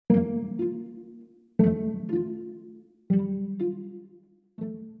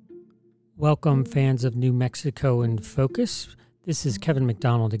Welcome, fans of New Mexico in Focus. This is Kevin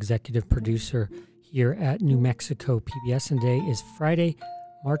McDonald, executive producer here at New Mexico PBS, and today is Friday,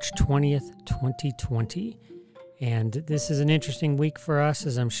 March 20th, 2020. And this is an interesting week for us,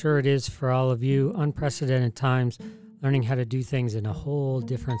 as I'm sure it is for all of you. Unprecedented times, learning how to do things in a whole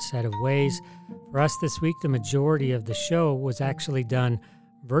different set of ways. For us this week, the majority of the show was actually done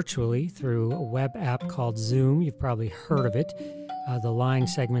virtually through a web app called Zoom. You've probably heard of it. The line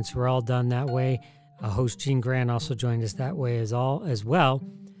segments were all done that way. Host Gene Grant also joined us that way as well.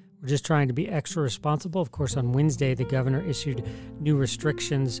 We're just trying to be extra responsible. Of course, on Wednesday, the governor issued new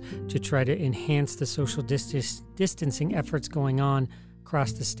restrictions to try to enhance the social distancing efforts going on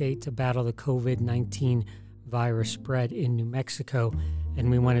across the state to battle the COVID-19 virus spread in New Mexico. And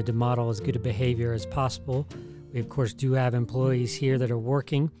we wanted to model as good a behavior as possible. We, of course, do have employees here that are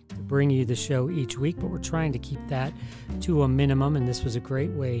working to bring you the show each week, but we're trying to keep that to a minimum, and this was a great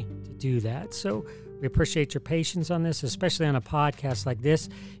way to do that. So we appreciate your patience on this, especially on a podcast like this.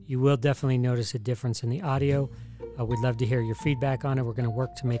 You will definitely notice a difference in the audio. We'd love to hear your feedback on it. We're going to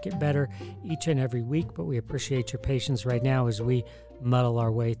work to make it better each and every week, but we appreciate your patience right now as we muddle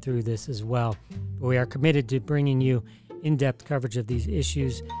our way through this as well. But we are committed to bringing you in-depth coverage of these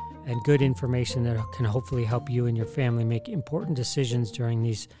issues and good information that can hopefully help you and your family make important decisions during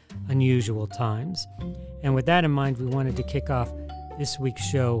these unusual times. And with that in mind, we wanted to kick off this week's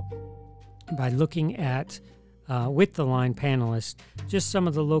show by looking at, with the line panelists, just some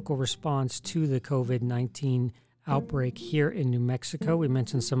of the local response to the COVID-19 outbreak here in New Mexico. We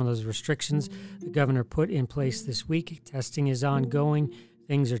mentioned some of those restrictions the governor put in place this week. Testing is ongoing.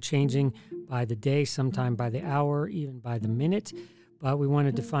 Things are changing by the day, sometime by the hour, even by the minute. But we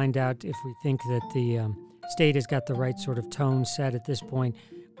wanted to find out if we think that the state has got the right sort of tone set at this point,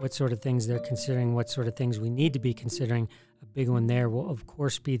 what sort of things they're considering, what sort of things we need to be considering. A big one there will, of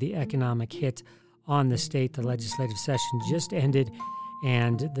course, be the economic hit on the state. The legislative session just ended,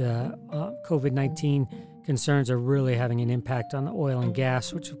 and the COVID-19 concerns are really having an impact on the oil and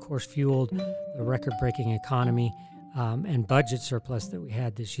gas, which, of course, fueled the record-breaking economy and budget surplus that we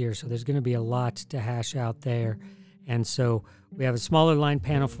had this year. So there's going to be a lot to hash out there. And so we have a smaller line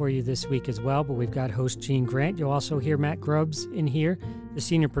panel for you this week as well, but we've got host Gene Grant. You'll also hear Matt Grubbs in here, the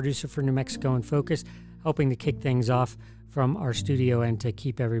senior producer for New Mexico in Focus, helping to kick things off from our studio and to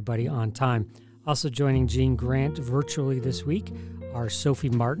keep everybody on time. Also joining Gene Grant virtually this week are Sophie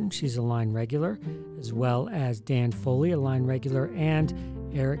Martin, she's a line regular, as well as Dan Foley, a line regular, and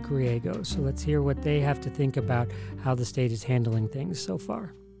Eric Griego. So let's hear what they have to think about how the state is handling things so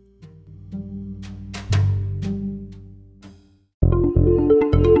far.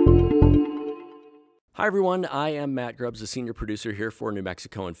 Hi, everyone. I am Matt Grubbs, the senior producer here for New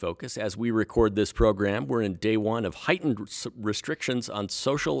Mexico in Focus. As we record this program, we're in day one of heightened restrictions on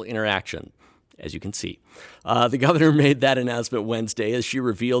social interaction, as you can see. The governor made that announcement Wednesday as she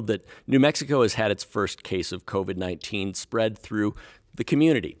revealed that New Mexico has had its first case of COVID-19 spread through the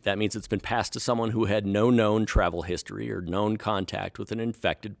community. That means it's been passed to someone who had no known travel history or known contact with an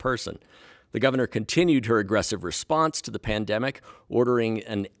infected person. The governor continued her aggressive response to the pandemic, ordering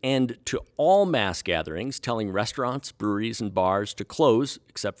an end to all mass gatherings, telling restaurants, breweries, and bars to close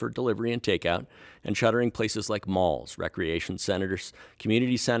except for delivery and takeout, and shuttering places like malls, recreation centers,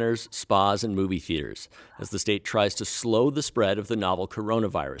 community centers, spas, and movie theaters, as the state tries to slow the spread of the novel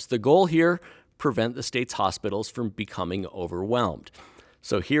coronavirus. The goal here, prevent the state's hospitals from becoming overwhelmed.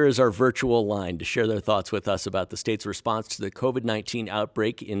 So here is our virtual line to share their thoughts with us about the state's response to the COVID-19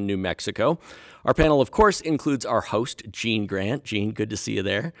 outbreak in New Mexico. Our panel, of course, includes our host, Gene Grant. Gene, good to see you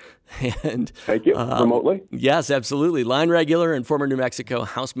there. And thank you. Remotely? Yes, absolutely. Line regular and former New Mexico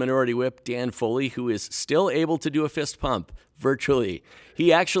House Minority Whip Dan Foley, who is still able to do a fist pump virtually.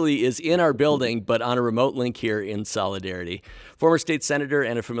 He actually is in our building, but on a remote link here in solidarity. Former state senator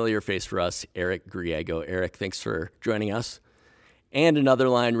and a familiar face for us, Eric Griego. Eric, thanks for joining us. And another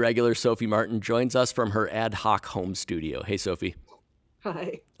line regular, Sophie Martin, joins us from her ad hoc home studio. Hey, Sophie.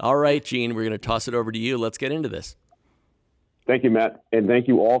 Hi. All right, Gene, we're going to toss it over to you. Let's get into this. Thank you, Matt. And thank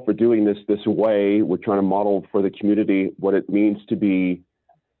you all for doing this way. We're trying to model for the community what it means to be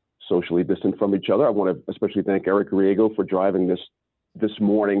socially distant from each other. I want to especially thank Eric Griego for driving this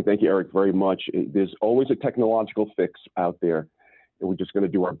morning. Thank you, Eric, very much. There's always a technological fix out there, and we're just going to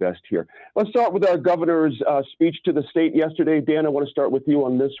do our best here. Let's start with our governor's speech to the state yesterday. Dan, I want to start with you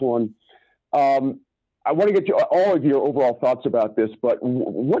on this one. I want to get all of your overall thoughts about this, but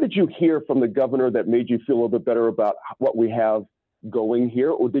what did you hear from the governor that made you feel a little bit better about what we have going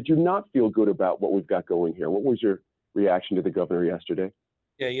here, or did you not feel good about what we've got going here? What was your reaction to the governor yesterday?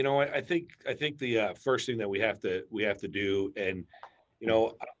 Yeah, you know, I think the first thing that we have to do, and you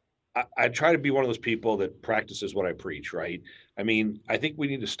know, I try to be one of those people that practices what I preach, right? I mean, I think we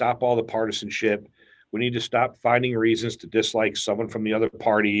need to stop all the partisanship. We need to stop finding reasons to dislike someone from the other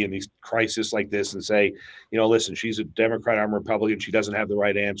party in these crises like this and say, listen, she's a Democrat, I'm a Republican, she doesn't have the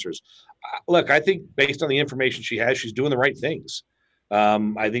right answers. Look, I think based on the information she has, she's doing the right things.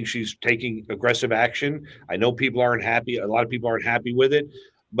 I think she's taking aggressive action. I know people aren't happy. A lot of people aren't happy with it,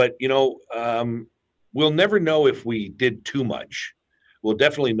 but we'll never know if we did too much. We'll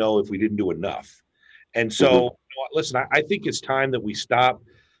definitely know if we didn't do enough. And so, listen, I think it's time that we stop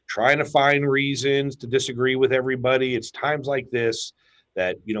trying to find reasons to disagree with everybody. It's times like this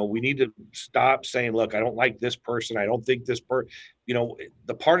that, we need to stop saying, look, I don't like this person. I don't think this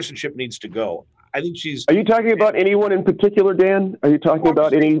the partisanship needs to go. I think Are you talking about anyone in particular, Dan? Are you talking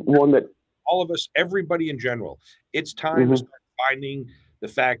about anyone that? All of us, everybody in general. It's time to start finding the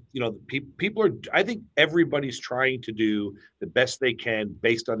fact, people are, I think everybody's trying to do the best they can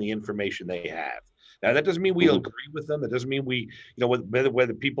based on the information they have. Now, that doesn't mean we agree with them. That doesn't mean we,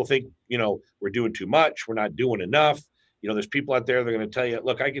 whether people think, we're doing too much, we're not doing enough. There's people out there that are going to tell you,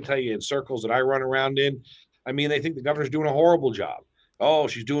 look, I can tell you in circles that I run around in, I mean, they think the governor's doing a horrible job. Oh,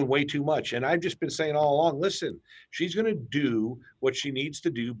 she's doing way too much. And I've just been saying all along, listen, she's going to do what she needs to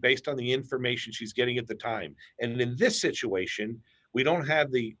do based on the information she's getting at the time. And in this situation, we're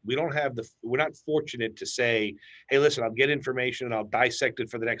not fortunate to say, hey, listen, I'll get information and I'll dissect it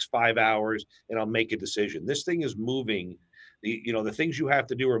for the next 5 hours and I'll make a decision. This thing is moving. The things you have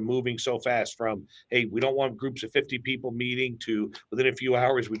to do are moving so fast from, hey, we don't want groups of 50 people meeting to within a few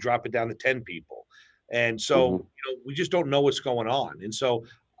hours, we drop it down to 10 people. And so, we just don't know what's going on. And so,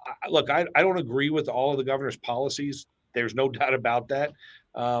 look, I don't agree with all of the governor's policies. There's no doubt about that.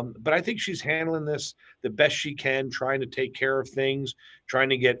 But I think she's handling this the best she can, trying to take care of things, trying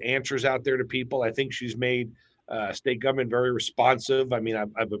to get answers out there to people. I think she's made state government very responsive. I mean,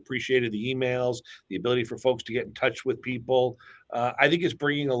 I've appreciated the emails, the ability for folks to get in touch with people. I think it's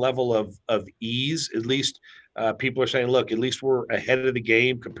bringing a level of ease. At least people are saying, look, at least we're ahead of the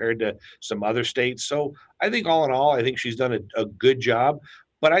game compared to some other states. So I think all in all, I think she's done a good job.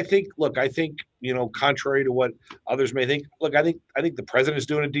 But I think, contrary to what others may think, I think the president's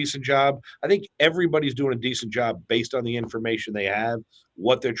doing a decent job. I think everybody's doing a decent job based on the information they have,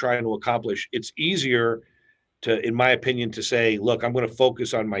 what they're trying to accomplish. It's easier in my opinion, to say, look, I'm going to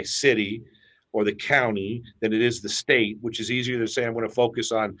focus on my city or the county than it is the state, which is easier to say I'm going to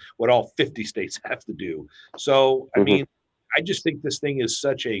focus on what all 50 states have to do. So, I mean, I just think this thing is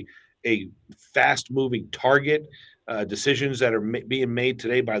such a fast moving target. Decisions that are being made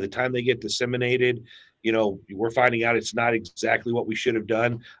today, by the time they get disseminated, we're finding out it's not exactly what we should have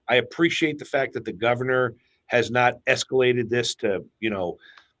done. I appreciate the fact that the governor has not escalated this to,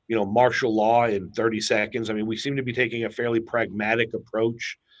 martial law in 30 seconds. I mean, we seem to be taking a fairly pragmatic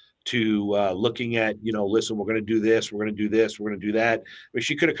approach to looking at, listen, we're going to do this, we're going to do this, we're going to do that. I mean,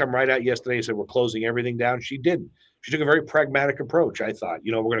 she could have come right out yesterday and said, we're closing everything down. She didn't. She took a very pragmatic approach, I thought.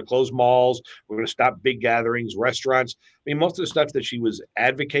 We're going to close malls, we're going to stop big gatherings, restaurants. I mean, most of the stuff that she was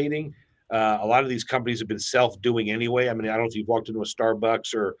advocating, a lot of these companies have been self-doing anyway. I mean, I don't know if you've walked into a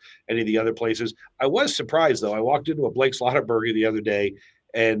Starbucks or any of the other places. I was surprised, though. I walked into a Blake's Lotaburger the other day,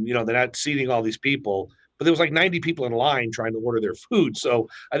 and, they're not seating all these people, but there was like 90 people in line trying to order their food. So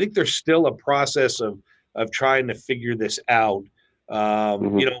I think there's still a process of trying to figure this out. I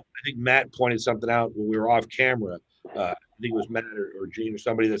think Matt pointed something out when we were off camera. I think it was Matt or Gene or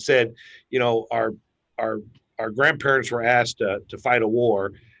somebody that said, our grandparents were asked to fight a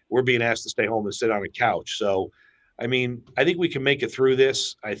war. We're being asked to stay home and sit on a couch. So, I mean, I think we can make it through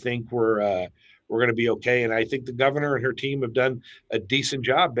this. I think we're going to be okay. And I think the governor and her team have done a decent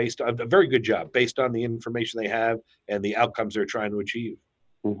job a very good job based on the information they have and the outcomes they're trying to achieve.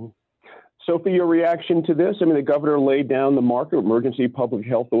 Sophie, your reaction to this? I mean, the governor laid down the marker. Emergency public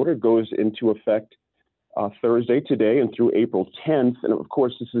health order goes into effect Thursday, today, and through April 10th. And of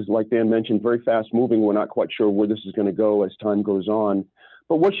course, this is, like Dan mentioned, very fast moving. We're not quite sure where this is going to go as time goes on.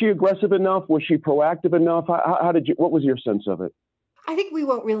 But was she aggressive enough? Was she proactive enough? What was your sense of it? I think we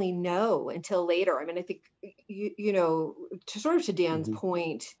won't really know until later. I mean, I think, to Dan's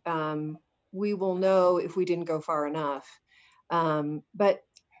point, we will know if we didn't go far enough. But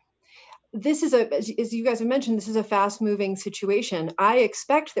this is as you guys have mentioned, this is a fast moving situation. I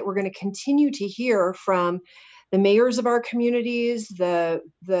expect that we're going to continue to hear from the mayors of our communities, the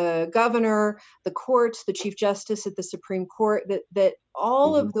governor, the courts, the chief justice at the Supreme Court, that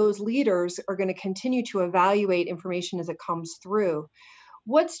all of those leaders are going to continue to evaluate information as it comes through.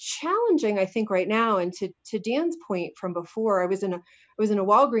 What's challenging, I think, right now, and to Dan's point from before, I was was in a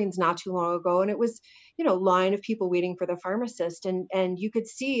Walgreens not too long ago, and it was, line of people waiting for the pharmacist. And you could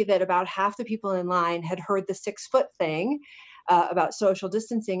see that about half the people in line had heard the 6 foot thing about social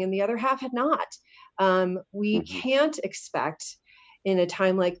distancing, and the other half had not. We can't expect in a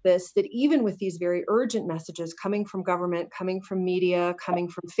time like this that even with these very urgent messages coming from government, coming from media, coming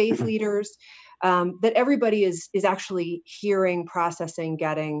from faith leaders, that everybody is actually hearing, processing,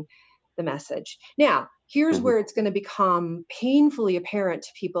 getting the message. Now, here's where it's going to become painfully apparent to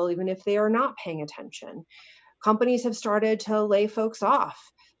people, even if they are not paying attention. Companies have started to lay folks off.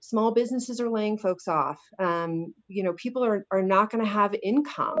 Small businesses are laying folks off. People are not going to have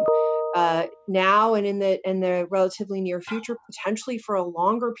income now and in the relatively near future, potentially for a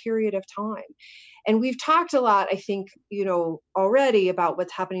longer period of time. And we've talked a lot, I think, already about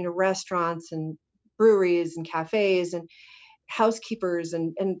what's happening to restaurants and breweries and cafes and housekeepers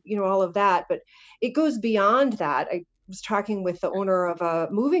and all of that. But it goes beyond that. I was talking with the owner of a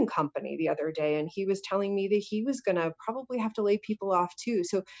moving company the other day, and he was telling me that he was going to probably have to lay people off too.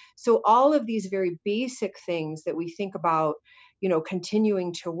 So all of these very basic things that we think about,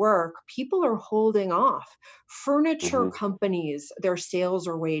 continuing to work, people are holding off. Furniture companies, their sales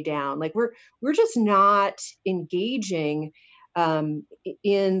are way down. Like we're just not engaging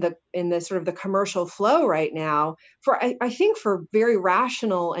in the sort of the commercial flow right now I think for very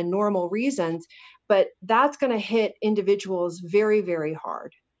rational and normal reasons, but that's going to hit individuals very, very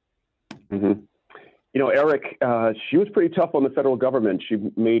hard. Eric, she was pretty tough on the federal government. She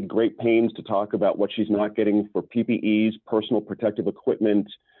made great pains to talk about what she's not getting for PPEs, personal protective equipment.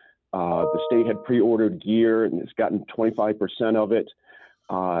 The state had pre-ordered gear and it's gotten 25% of it.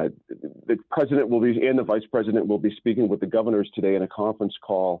 The president will be, and the vice president will be speaking with the governors today in a conference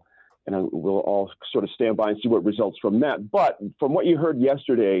call, and we'll all sort of stand by and see what results from that. But from what you heard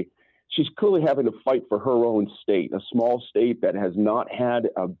yesterday, she's clearly having to fight for her own state, a small state that has not had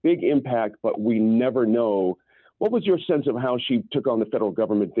a big impact, but we never know. What was your sense of how she took on the federal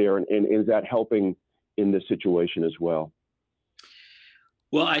government there, and is that helping in this situation as well?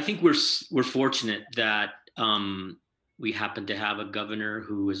 Well, I think we're fortunate that we happen to have a governor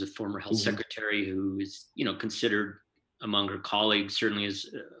who is a former health secretary, who is, considered among her colleagues certainly as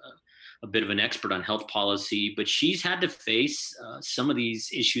a bit of an expert on health policy, but she's had to face some of these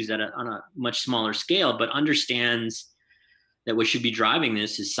issues on a much smaller scale, but understands that what should be driving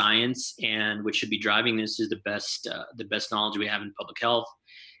this is science, and what should be driving this is the best knowledge we have in public health.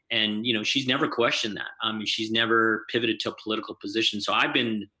 And, she's never questioned that. She's never pivoted to a political position. So I've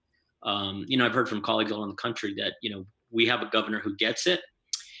been, I've heard from colleagues all around the country that, we have a governor who gets it.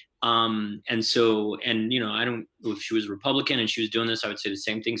 I don't know if she was Republican and she was doing this, I would say the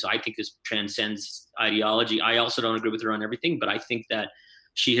same thing. So I think this transcends ideology. I also don't agree with her on everything, but I think that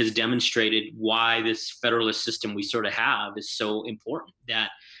she has demonstrated why this federalist system we sort of have is so important,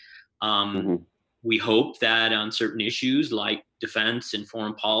 that we hope that on certain issues like defense and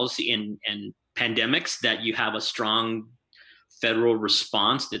foreign policy and pandemics, that you have a strong federal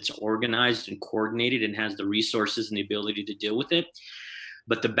response that's organized and coordinated and has the resources and the ability to deal with it.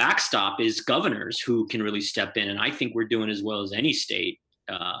 But the backstop is governors who can really step in. And I think we're doing as well as any state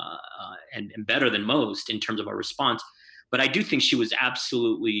and better than most in terms of our response. But I do think she was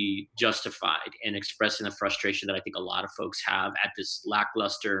absolutely justified in expressing the frustration that I think a lot of folks have at this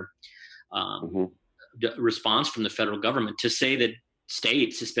lackluster response from the federal government. To say that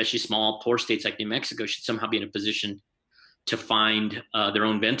states, especially small, poor states like New Mexico, should somehow be in a position to find their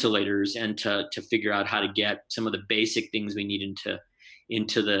own ventilators and to figure out how to get some of the basic things we need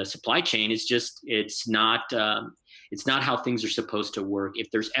into the supply chain. It's not how things are supposed to work. If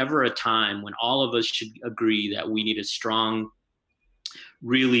there's ever a time when all of us should agree that we need a strong,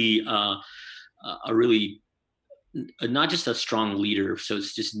 really not just a strong leader. So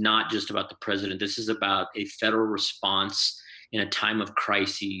it's just not just about the president. This is about a federal response in a time of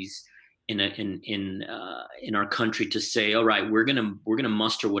crises in our country, to say, all right, we're gonna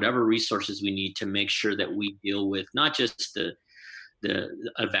muster whatever resources we need to make sure that we deal with not just a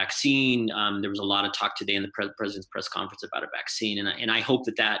vaccine. There was a lot of talk today in the president's press conference about a vaccine, and I hope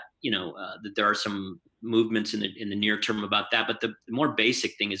that that there are some movements in the near term about that. But the more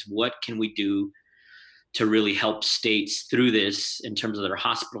basic thing is, what can we do to really help states through this in terms of their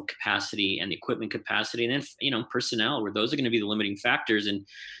hospital capacity and the equipment capacity, and then personnel, where those are going to be the limiting factors. And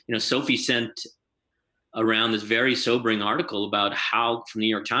Sophie sent around this very sobering article about how, from the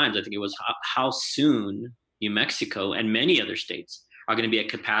New York Times, I think it was, how soon New Mexico and many other states are going to be at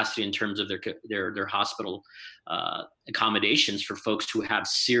capacity in terms of their hospital accommodations for folks who have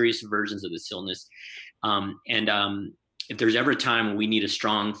serious versions of this illness. If there's ever a time when we need a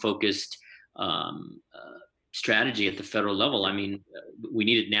strong, focused strategy at the federal level. I mean, we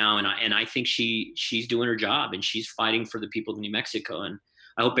need it now, and I think she's doing her job, and she's fighting for the people of New Mexico. And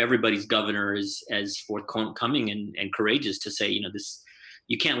I hope everybody's governor is as forthcoming and courageous to say, this,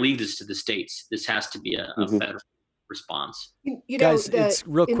 you can't leave this to the states. This has to be a federal response. Guys, it's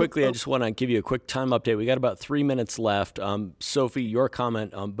real quickly. I just want to give you a quick time update. We got about 3 minutes left. Sophie, your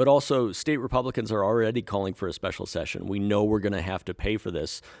comment, but also state Republicans are already calling for a special session. We know we're going to have to pay for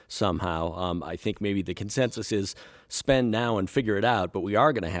this somehow. I think maybe the consensus is spend now and figure it out, but we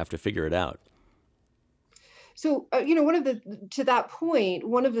are going to have to figure it out. So, to that point,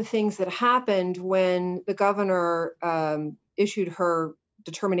 one of the things that happened when the governor issued her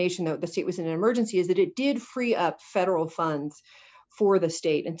determination that the state was in an emergency is that it did free up federal funds for the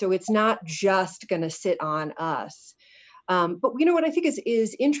state. And so it's not just going to sit on us. But what I think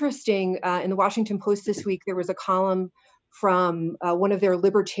is interesting, in the Washington Post this week, there was a column from one of their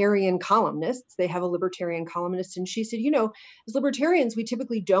libertarian columnists. They have a libertarian columnist, and she said, as libertarians, we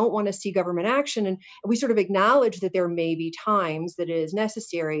typically don't want to see government action. And we sort of acknowledge that there may be times that it is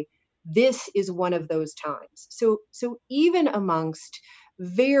necessary. This is one of those times. So even amongst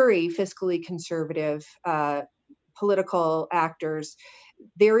very fiscally conservative political actors,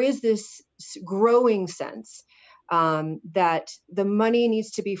 there is this growing sense that the money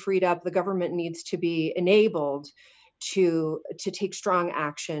needs to be freed up, the government needs to be enabled to take strong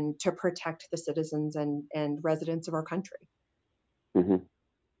action to protect the citizens and residents of our country. Mm-hmm.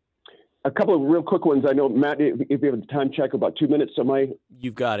 A couple of real quick ones. I know, Matt, if you have a time check, about 2 minutes.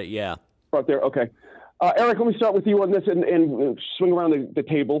 You've got it, yeah. Right there, okay. Eric, let me start with you on this and swing around the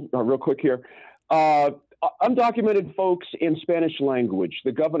table real quick here. Undocumented folks in Spanish language.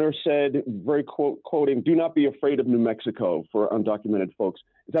 The governor said, very quoting, "Do not be afraid of New Mexico" for undocumented folks.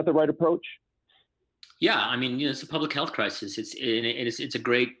 Is that the right approach? Yeah, I mean, it's a public health crisis. It's a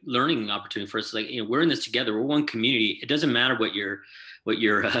great learning opportunity for us. Like, we're in this together. We're one community. It doesn't matter what your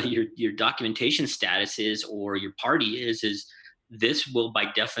documentation status is or your party is. This will,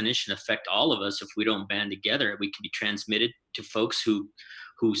 by definition, affect all of us if we don't band together. We can be transmitted to folks who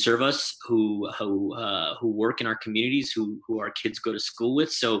serve us, who work in our communities, who our kids go to school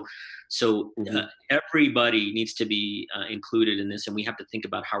with. So everybody needs to be included in this, and we have to think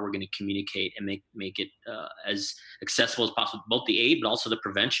about how we're going to communicate and make it as accessible as possible, both the aid but also the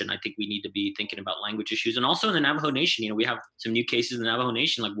prevention. I think we need to be thinking about language issues, and also in the Navajo Nation. We have some new cases in the Navajo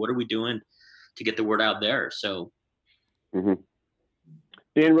Nation. Like, what are we doing to get the word out there? So. Mm-hmm.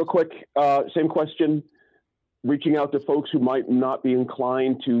 Dan, real quick, same question. Reaching out to folks who might not be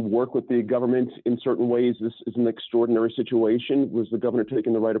inclined to work with the government in certain ways. This is an extraordinary situation. Was the governor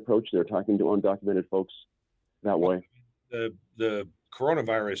taking the right approach there, talking to undocumented folks that way? The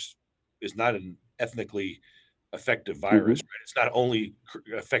coronavirus is not an ethnically effective virus, right? It's not only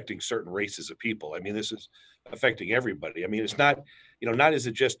affecting certain races of people. I mean, this is affecting everybody. I mean, it's not, not is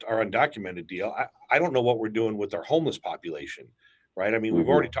it just our undocumented deal. I don't know what we're doing with our homeless population. Right. I mean, we've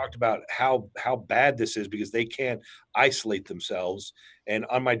already talked about how bad this is because they can't isolate themselves. And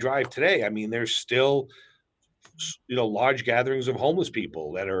on my drive today, I mean, there's still, large gatherings of homeless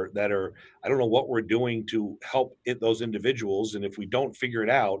people that are, I don't know what we're doing to help those individuals. And if we don't figure it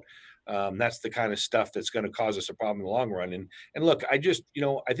out, that's the kind of stuff that's going to cause us a problem in the long run. And look, I just,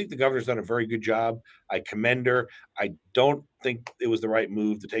 I think the governor's done a very good job. I commend her. I don't think it was the right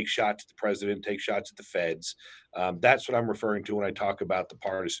move to take shots at the president, take shots at the feds. That's what I'm referring to when I talk about the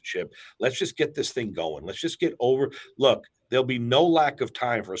partisanship. Let's just get this thing going. Let's just get over. Look, there'll be no lack of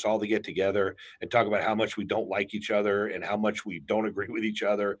time for us all to get together and talk about how much we don't like each other and how much we don't agree with each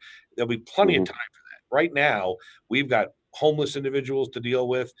other. There'll be plenty of time for that. Right now, we've got homeless individuals to deal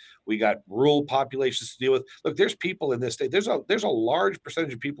with. We got rural populations to deal with. Look, there's people in this state. There's a large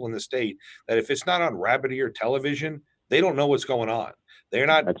percentage of people in the state that if it's not on rabbit ear television, they don't know what's going on. They're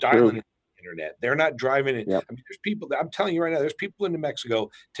not dialing in the internet. They're not driving it. Yep. I mean, there's people, I'm telling you right now, there's people in New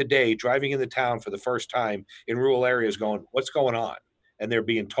Mexico today driving in the town for the first time in rural areas going, what's going on? And they're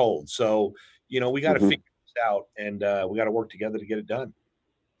being told. So, we got to figure this out, and we got to work together to get it done.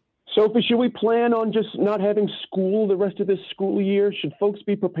 Sophie, should we plan on just not having school the rest of this school year? Should folks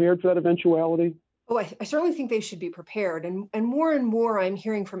be prepared for that eventuality? Oh, I certainly think they should be prepared. And more I'm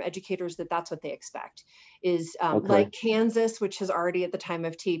hearing from educators that that's what they expect is like Kansas, which has already at the time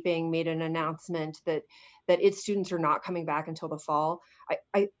of taping made an announcement that its students are not coming back until the fall.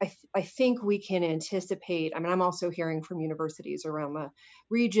 I think we can anticipate. I mean, I'm also hearing from universities around the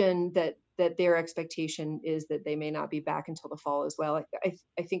region that their expectation is that they may not be back until the fall as well.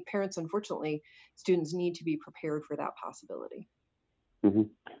 I think parents, unfortunately, students need to be prepared for that possibility. Mm-hmm.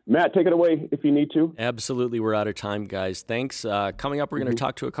 Matt, take it away if you need to. Absolutely. We're out of time, guys. Thanks. Coming up, we're going to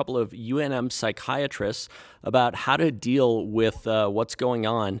talk to a couple of UNM psychiatrists about how to deal with what's going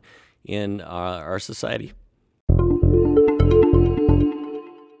on in our society.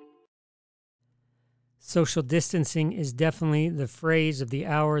 Social distancing is definitely the phrase of the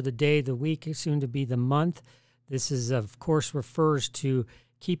hour, the day, the week, soon to be the month. This is, of course, refers to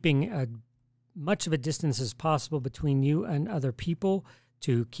keeping much of a distance as possible between you and other people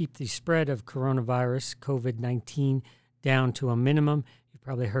to keep the spread of coronavirus, COVID-19, down to a minimum. You've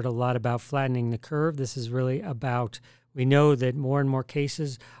probably heard a lot about flattening the curve. This is really about, we know that more and more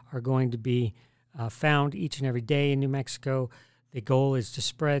cases are going to be found each and every day in New Mexico. The goal is to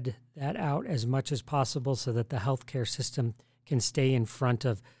spread that out as much as possible so that the healthcare system can stay in front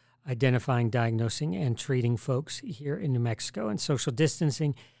of identifying, diagnosing, and treating folks here in New Mexico. And social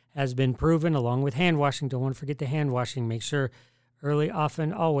distancing has been proven, along with hand washing. Don't want to forget the hand washing. Make sure early,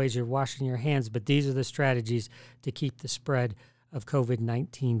 often, always you're washing your hands. But these are the strategies to keep the spread of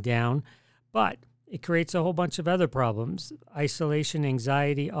COVID-19 down. But it creates a whole bunch of other problems. Isolation,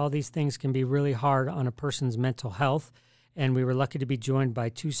 anxiety, all these things can be really hard on a person's mental health. And we were lucky to be joined by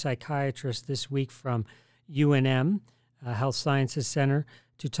two psychiatrists this week from UNM, Health Sciences Center,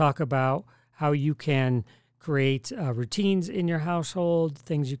 to talk about how you can create routines in your household,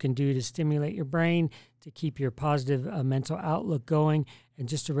 things you can do to stimulate your brain, to keep your positive mental outlook going, and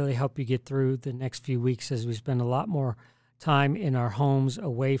just to really help you get through the next few weeks as we spend a lot more time in our homes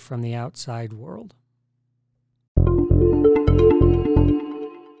away from the outside world.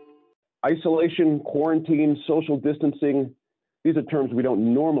 Isolation, quarantine, social distancing, these are terms we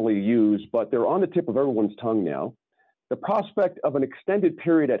don't normally use, but they're on the tip of everyone's tongue now. The prospect of an extended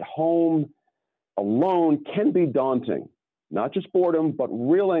period at home alone can be daunting. Not just boredom, but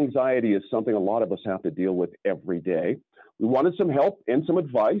real anxiety is something a lot of us have to deal with every day. We wanted some help and some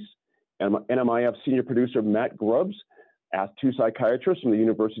advice. NMIF senior producer Matt Grubbs asked two psychiatrists from the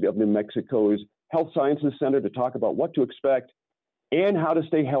University of New Mexico's Health Sciences Center to talk about what to expect and how to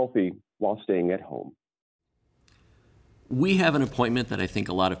stay healthy while staying at home. We have an appointment that I think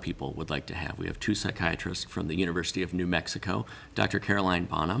a lot of people would like to have. We have two psychiatrists from the University of New Mexico. Dr. Caroline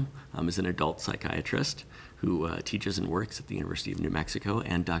Bonham is an adult psychiatrist who teaches and works at the University of New Mexico,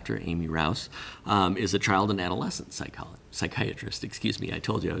 and Dr. Amy Rouse is a child and adolescent psychiatrist. Excuse me, I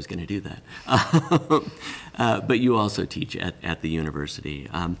told you I was going to do that. But you also teach at the university.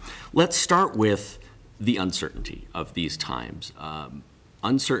 Let's start with the uncertainty of these times.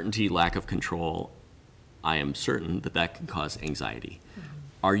 Uncertainty, lack of control, I am certain that can cause anxiety. Mm-hmm.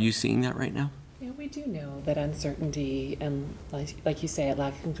 Are you seeing that right now? Yeah, we do know that uncertainty and, like you say,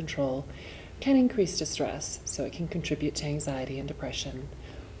 lack of control can increase distress, so it can contribute to anxiety and depression.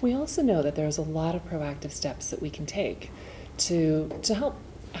 We also know that there's a lot of proactive steps that we can take to help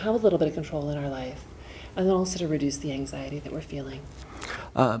have a little bit of control in our life, and then also to reduce the anxiety that we're feeling.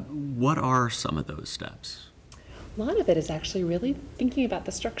 What are some of those steps? A lot of it is actually really thinking about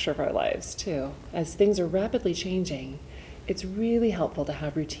the structure of our lives, too. As things are rapidly changing, it's really helpful to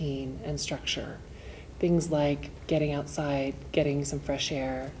have routine and structure. Things like getting outside, getting some fresh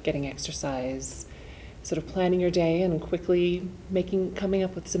air, getting exercise, sort of planning your day and quickly coming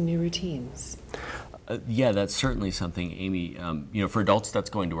up with some new routines. Yeah, that's certainly something, Amy. For adults, that's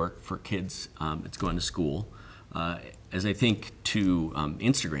going to work. For kids, it's going to school. As I think to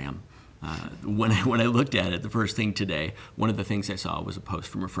Instagram, when I looked at it, the first thing today, one of the things I saw was a post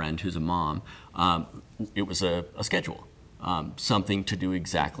from a friend who's a mom. It was a schedule, something to do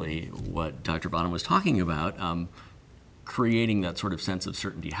exactly what Dr. Bonham was talking about, creating that sort of sense of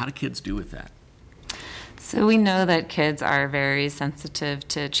certainty. How do kids do with that? So we know that kids are very sensitive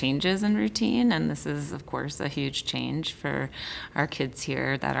to changes in routine, and this is, of course, a huge change for our kids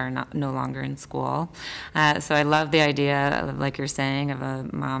here that are no longer in school. So I love the idea, like you're saying, of a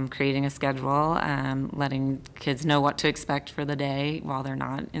mom creating a schedule, letting kids know what to expect for the day while they're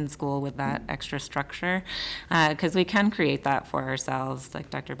not in school with that extra structure, because we can create that for ourselves,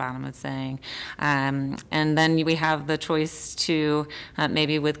 like Dr. Bonham was saying. And then we have the choice to,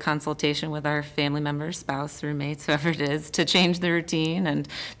 maybe with consultation with our family members, spouse, roommates, whoever it is, to change the routine and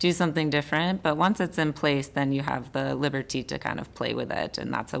do something different. But once it's in place, then you have the liberty to kind of play with it,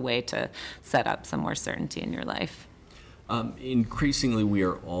 and that's a way to set up some more certainty in your life. Increasingly, we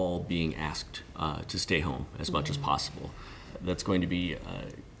are all being asked to stay home as much as possible. That's going to be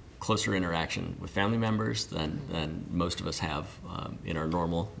closer interaction with family members than most of us have in our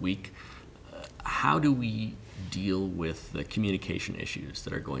normal week. How do we deal with the communication issues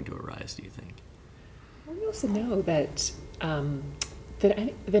that are going to arise, do you think? We also know that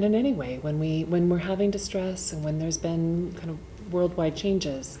that in any way, when we're having distress and when there's been kind of worldwide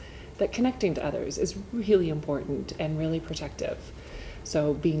changes, that connecting to others is really important and really protective.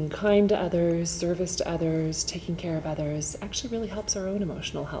 So being kind to others, service to others, taking care of others actually really helps our own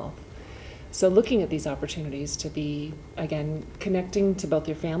emotional health. So looking at these opportunities to be, again, connecting to both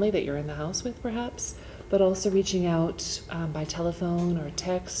your family that you're in the house with perhaps, but also reaching out by telephone or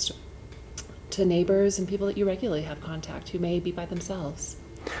text to neighbors and people that you regularly have contact who may be by themselves.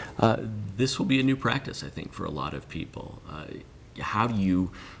 This will be a new practice, I think, for a lot of people. How do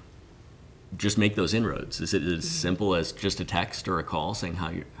you just make those inroads? Is it as simple as just a text or a call saying how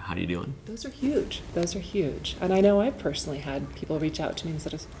you doing? Those are huge. Those are huge. And I know I've personally had people reach out to me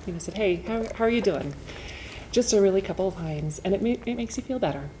and said, hey, how are you doing? Just a really couple of times, and it makes you feel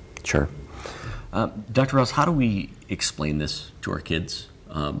better. Sure. Dr. Rouse, how do we explain this to our kids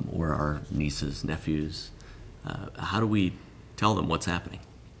or our nieces, nephews? How do we tell them what's happening?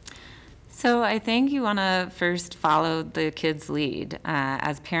 So I think you want to first follow the kid's lead.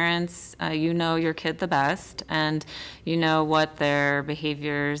 As parents, you know your kid the best, and you know what their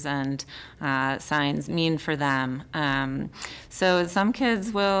behaviors and signs mean for them. So some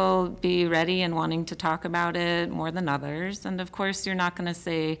kids will be ready and wanting to talk about it more than others. And of course, you're not going to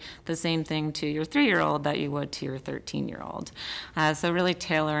say the same thing to your 3-year-old that you would to your 13-year-old. So really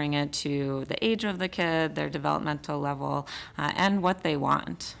tailoring it to the age of the kid, their developmental level, and what they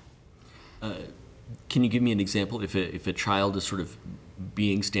want. Can you give me an example? If a child is sort of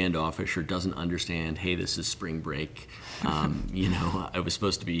being standoffish or doesn't understand, hey, this is spring break, I was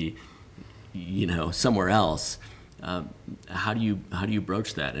supposed to be, somewhere else. How do you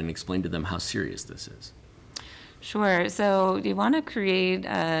broach that and explain to them how serious this is? Sure. So you want to create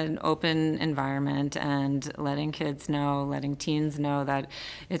an open environment and letting teens know that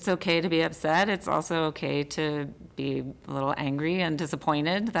it's okay to be upset. It's also okay to be a little angry and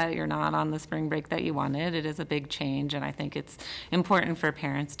disappointed that you're not on the spring break that you wanted. It is a big change, and I think it's important for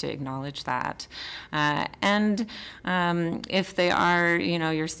parents to acknowledge that. And if they are,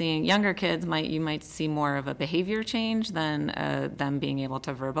 you're seeing younger kids, you might see more of a behavior change than them being able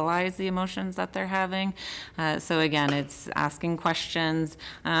to verbalize the emotions that they're having. So again, it's asking questions,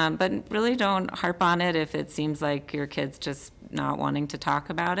 but really don't harp on it if it seems like your kid's just not wanting to talk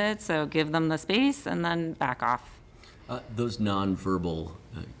about it. So give them the space and then back off. Those nonverbal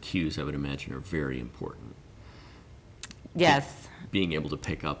cues, I would imagine, are very important. Yes. Being able to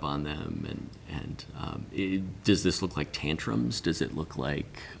pick up on them, does this look like tantrums? Does it look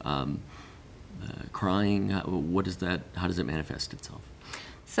like crying? What is that? How does it manifest itself?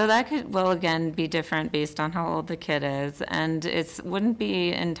 So that could, again, be different based on how old the kid is, and it wouldn't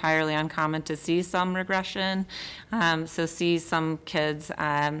be entirely uncommon to see some regression. So see some kids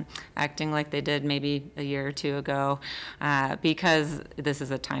acting like they did maybe a year or two ago, because this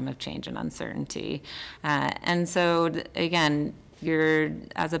is a time of change and uncertainty. And so again,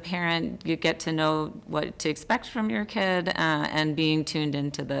 as a parent, you get to know what to expect from your kid, and being tuned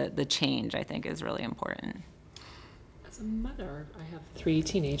into the change, I think, is really important. As a mother, I have 3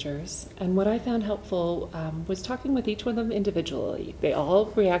 teenagers, and what I found helpful was talking with each one of them individually. They all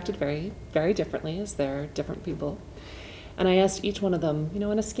reacted very, very differently, as they're different people. And I asked each one of them,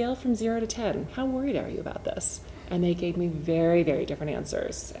 on a scale from 0 to 10, how worried are you about this? And they gave me very, very different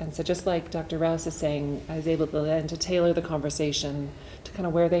answers. And so just like Dr. Rouse is saying, I was able to then to tailor the conversation to kind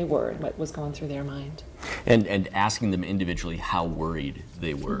of where they were and what was going through their mind. And asking them individually how worried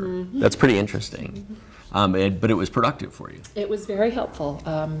they were. Mm-hmm. That's pretty interesting. But it was productive for you. It was very helpful.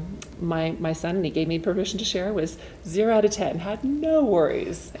 My son, and he gave me permission to share, was 0 out of 10, had no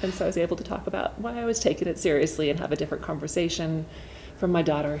worries. And so I was able to talk about why I was taking it seriously and have a different conversation from my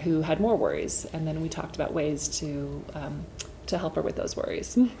daughter who had more worries. And then we talked about ways to help her with those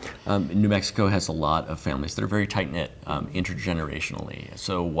worries. New Mexico has a lot of families that are very tight-knit intergenerationally.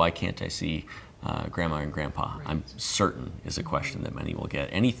 So why can't I see grandma and grandpa? Right. I'm certain is a question that many will get.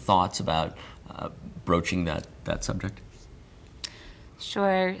 Any thoughts about broaching that subject?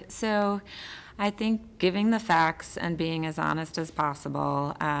 Sure. So I think giving the facts and being as honest as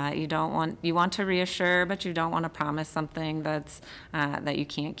possible. You want to reassure, but you don't want to promise something that you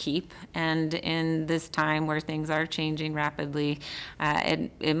can't keep. And in this time where things are changing rapidly,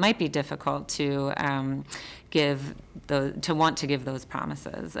 it might be difficult to want to give those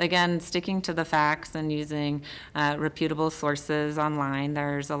promises. Again, sticking to the facts and using reputable sources online.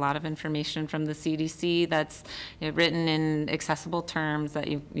 There's a lot of information from the CDC that's written in accessible terms that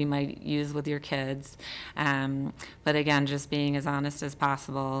you might use with your kids. But again, just being as honest as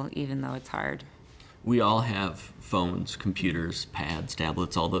possible, even though it's hard. We all have phones, computers, pads,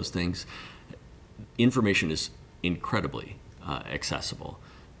 tablets, all those things. Information is incredibly accessible.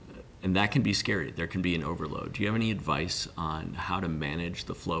 And that can be scary. There can be an overload. Do you have any advice on how to manage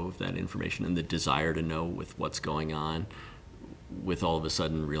the flow of that information and the desire to know with what's going on, with all of a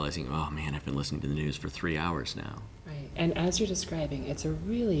sudden realizing, oh man, I've been listening to the news for 3 hours now? Right. And as you're describing, it's a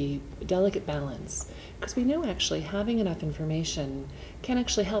really delicate balance, because we know actually having enough information can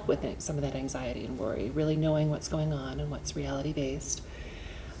actually help with some of that anxiety and worry, really knowing what's going on and what's reality based.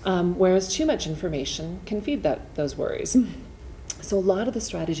 Whereas too much information can feed those worries. So a lot of the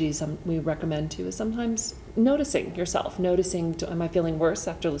strategies we recommend too is sometimes noticing yourself, am I feeling worse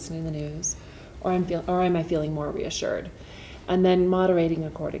after listening to the news, or am I feeling more reassured? And then moderating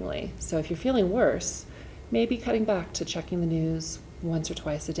accordingly. So if you're feeling worse, maybe cutting back to checking the news once or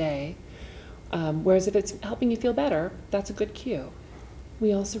twice a day. Whereas if it's helping you feel better, that's a good cue.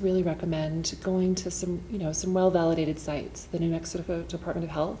 We also really recommend going to some well-validated sites. The New Mexico Department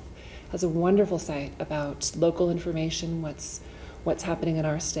of Health has a wonderful site about local information, what's happening in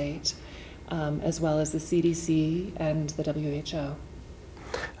our state, as well as the CDC and the WHO.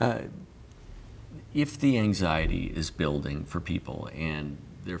 If the anxiety is building for people and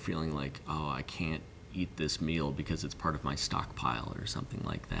they're feeling like, oh, I can't eat this meal because it's part of my stockpile or something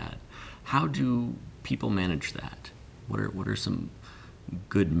like that, how do people manage that? What are some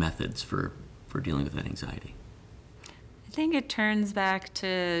good methods for dealing with that anxiety? I think it turns back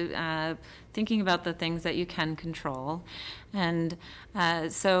to thinking about the things that you can control. And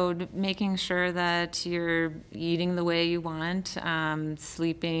so making sure that you're eating the way you want,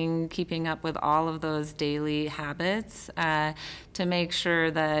 sleeping, keeping up with all of those daily habits to make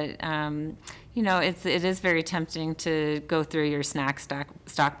sure that, it is very tempting to go through your snack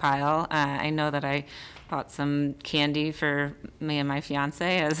stockpile. I know that I bought some candy for me and my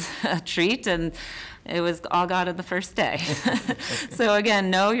fiance as a treat, and it was all gone in the first day. So again,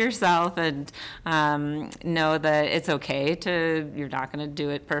 know yourself and know that it's okay you're not going to do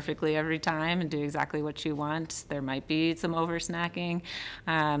it perfectly every time and do exactly what you want. There might be some over snacking,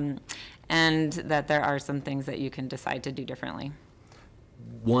 and that there are some things that you can decide to do differently.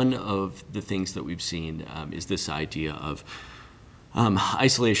 One of the things that we've seen is this idea of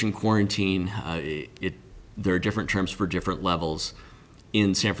isolation, quarantine. There are different terms for different levels.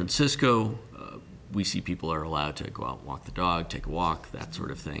 In San Francisco, we see people are allowed to go out, walk the dog, take a walk, that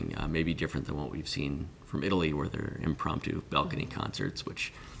sort of thing. Maybe different than what we've seen from Italy, where there are impromptu balcony concerts,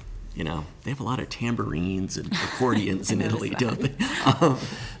 which, they have a lot of tambourines and accordions in Italy, don't they?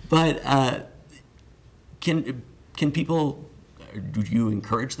 But can people? Do you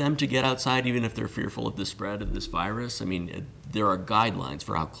encourage them to get outside even if they're fearful of the spread of this virus? I mean, there are guidelines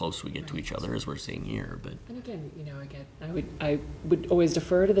for how close we get to each other, as we're seeing here. But and again, I would always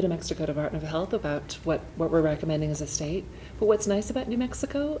defer to the New Mexico Department of Health about what we're recommending as a state. But what's nice about New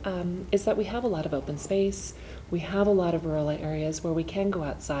Mexico is that we have a lot of open space. We have a lot of rural areas where we can go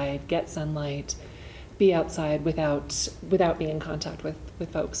outside, get sunlight, be outside without being in contact with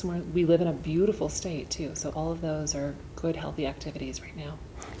folks. And we live in a beautiful state too, so all of those are good, healthy activities right now.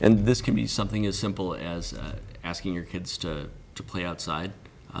 And this can be something as simple as asking your kids to play outside,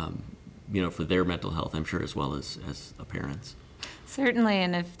 for their mental health, I'm sure, as well as parents. Certainly,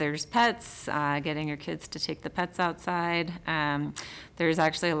 and if there's pets, getting your kids to take the pets outside. There's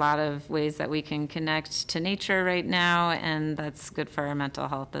actually a lot of ways that we can connect to nature right now, and that's good for our mental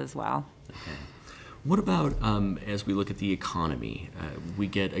health as well. Okay. What about as we look at the economy? We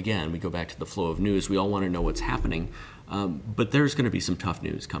go back to the flow of news. We all want to know what's happening, but there's going to be some tough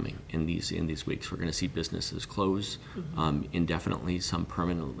news coming in these weeks. We're going to see businesses close indefinitely, some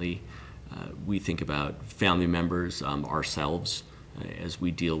permanently. We think about family members, ourselves, as we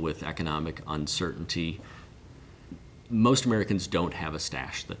deal with economic uncertainty. Most Americans don't have a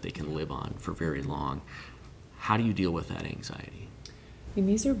stash that they can live on for very long. How do you deal with that anxiety? I mean,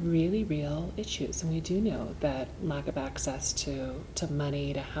 these are really real issues, and we do know that lack of access to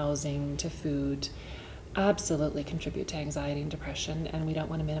money, to housing, to food absolutely contribute to anxiety and depression, and we don't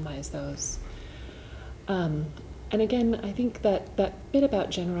want to minimize those. And again, I think that bit about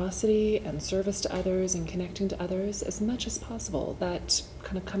generosity and service to others and connecting to others as much as possible, that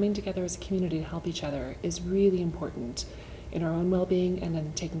kind of coming together as a community to help each other is really important in our own well-being and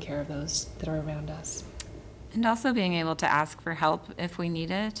then taking care of those that are around us. And also being able to ask for help if we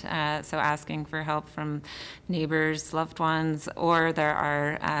need it. So asking for help from neighbors, loved ones, or there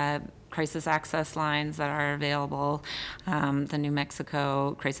are crisis access lines that are available. The New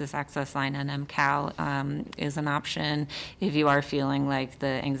Mexico Crisis Access Line and MCAL is an option if you are feeling like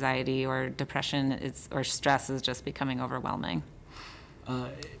the anxiety or depression or stress is just becoming overwhelming.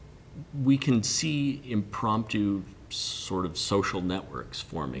 We can see impromptu sort of social networks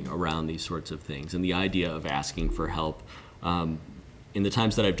forming around these sorts of things, and the idea of asking for help in the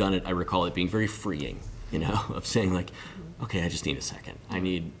times that I've done it, I recall it being very freeing, of saying like, okay, I just need a second. I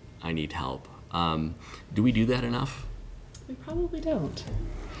need help. Do we do that enough? We probably don't.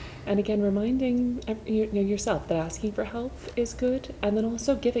 And again, reminding yourself that asking for help is good, and then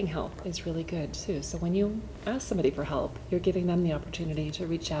also giving help is really good too. So when you ask somebody for help, you're giving them the opportunity to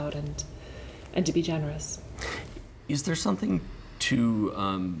reach out and to be generous. Is there something to,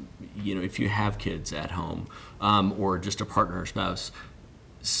 if you have kids at home, or just a partner or spouse,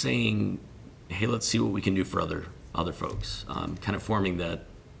 saying, hey, let's see what we can do for other folks, kind of forming that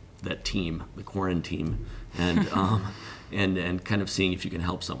team, the quarantine, and and kind of seeing if you can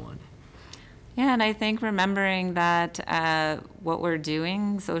help someone. Yeah, and I think remembering that what we're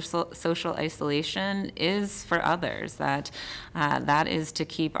doing, social isolation, is for others. That is to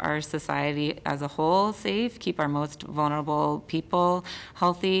keep our society as a whole safe, keep our most vulnerable people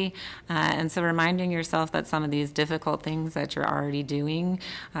healthy, and so reminding yourself that some of these difficult things that you're already doing,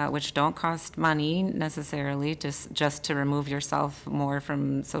 which don't cost money necessarily, just to remove yourself more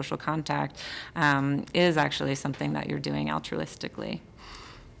from social contact, is actually something that you're doing altruistically.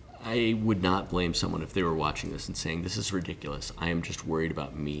 I would not blame someone if they were watching this and saying, this is ridiculous. I am just worried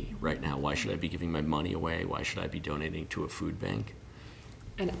about me right now. Why should I be giving my money away? Why should I be donating to a food bank?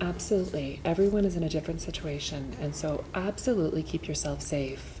 And absolutely, everyone is in a different situation. And so absolutely keep yourself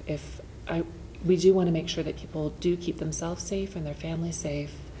safe. We do want to make sure that people do keep themselves safe and their families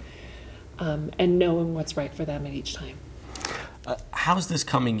safe, and knowing what's right for them at each time. How's this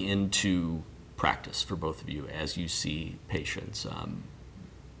coming into practice for both of you as you see patients?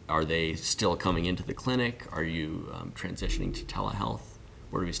 Are they still coming into the clinic? Are you transitioning to telehealth?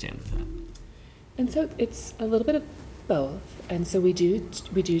 Where do we stand with that? And so it's a little bit of both. And so we are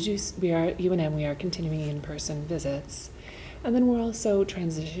UNM, we are continuing in-person visits. And then we're also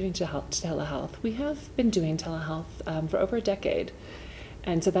transitioning to telehealth. We have been doing telehealth for over a decade.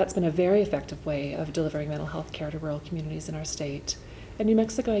 And so that's been a very effective way of delivering mental health care to rural communities in our state. And New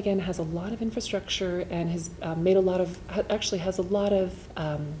Mexico, again, has a lot of infrastructure and has made has a lot of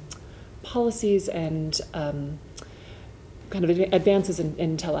policies and kind of advances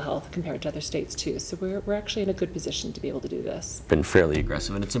in telehealth compared to other states too. So we're actually in a good position to be able to do this. Been fairly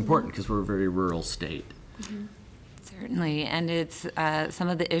aggressive, and it's important because we're a very rural state. Mm-hmm. Certainly, and it's some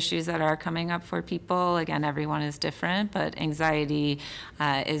of the issues that are coming up for people. Again, everyone is different, but anxiety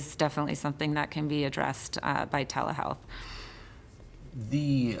is definitely something that can be addressed by telehealth.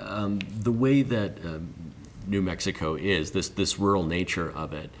 The way that New Mexico is, this rural nature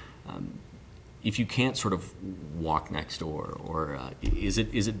of it, if you can't sort of walk next door, or is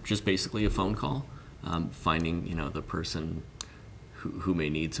it just basically a phone call, finding the person who may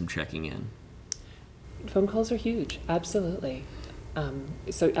need some checking in? Phone calls are huge, absolutely.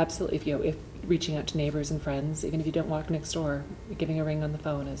 So absolutely, if reaching out to neighbors and friends, even if you don't walk next door, giving a ring on the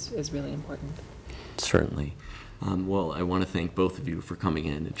phone is really important. Certainly. Well, I want to thank both of you for coming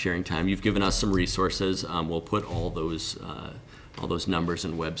in and sharing time. You've given us some resources. We'll put all those numbers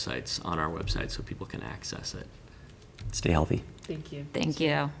and websites on our website so people can access it. Stay healthy. Thank you. Thank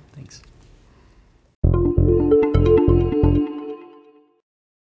you. Thanks.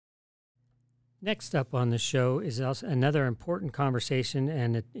 Next up on the show is also another important conversation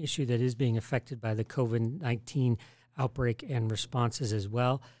and an issue that is being affected by the COVID-19 outbreak and responses as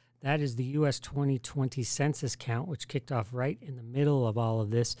well. That is the U.S. 2020 census count, which kicked off right in the middle of all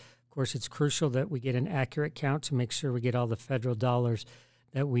of this. Of course, it's crucial that we get an accurate count to make sure we get all the federal dollars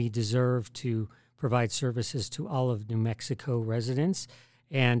that we deserve to provide services to all of New Mexico residents.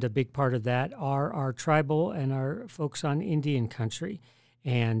 And a big part of that are our tribal and our folks on Indian country.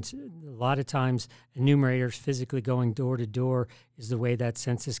 And a lot of times, enumerators physically going door to door is the way that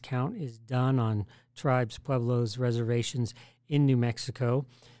census count is done on tribes, pueblos, reservations in New Mexico.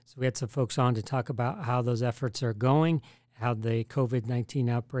 So we had some folks on to talk about how those efforts are going, how the COVID-19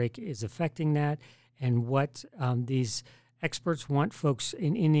 outbreak is affecting that, and what these experts want folks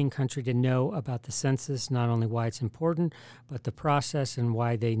in Indian country to know about the census, not only why it's important, but the process and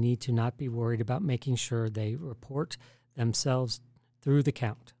why they need to not be worried about making sure they report themselves through the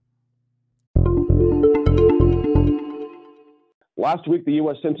count. Last week, the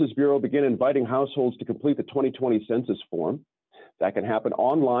U.S. Census Bureau began inviting households to complete the 2020 census form. That can happen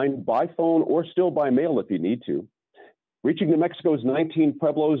online, by phone, or still by mail if you need to. Reaching New Mexico's 19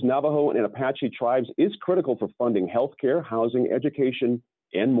 Pueblos, Navajo, and Apache tribes is critical for funding healthcare, housing, education,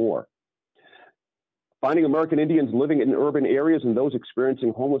 and more. Finding American Indians living in urban areas and those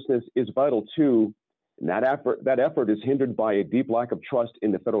experiencing homelessness is vital too. And that effort is hindered by a deep lack of trust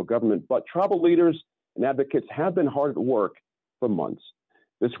in the federal government, but tribal leaders and advocates have been hard at work for months.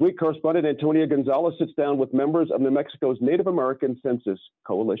 This week, correspondent Antonia Gonzalez sits down with members of New Mexico's Native American Census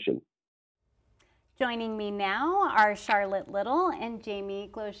Coalition. Joining me now are Charlotte Little and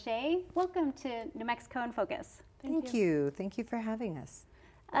Jamie Glochet. Welcome to New Mexico in Focus. Thank you. Thank you for having us.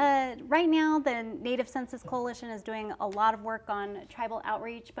 Right now, the Native Census Coalition is doing a lot of work on tribal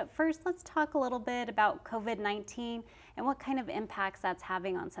outreach, but first let's talk a little bit about COVID-19 and what kind of impacts that's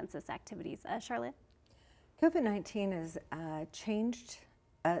having on census activities. Charlotte? COVID-19 has changed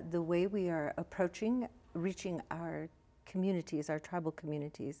the way we are reaching our communities, our tribal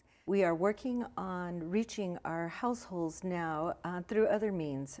communities. We are working on reaching our households now through other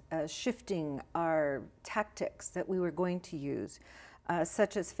means, shifting our tactics that we were going to use,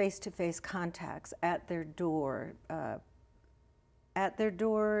 such as face-to-face contacts at their door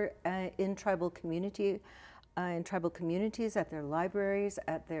in tribal communities, at their libraries,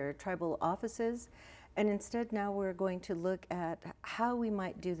 at their tribal offices. And instead now we're going to look at how we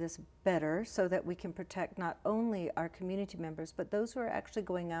might do this better so that we can protect not only our community members, but those who are actually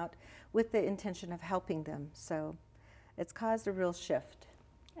going out with the intention of helping them. So it's caused a real shift.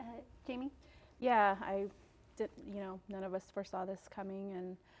 Jamie? Yeah, none of us foresaw this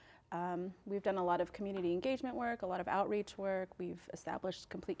coming, and we've done a lot of community engagement work, a lot of outreach work. We've established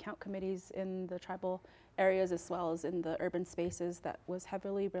complete count committees in the tribal areas as well as in the urban spaces that was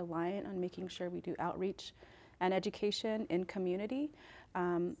heavily reliant on making sure we do outreach and education in community.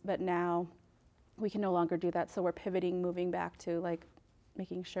 But now we can no longer do that, so we're pivoting, moving back to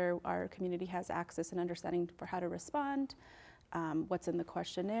making sure our community has access and understanding for how to respond, what's in the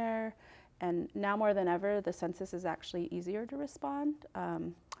questionnaire. And now more than ever, the census is actually easier to respond.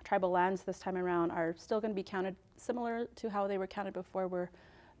 Tribal lands this time around are still going to be counted similar to how they were counted before, where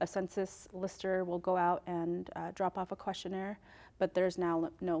a census lister will go out and drop off a questionnaire, but there's now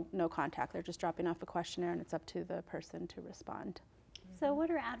no contact. They're just dropping off a questionnaire and it's up to the person to respond. So what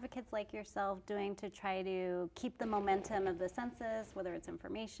are advocates like yourself doing to try to keep the momentum of the census, whether it's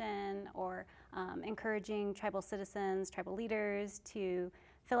information or encouraging tribal citizens, tribal leaders to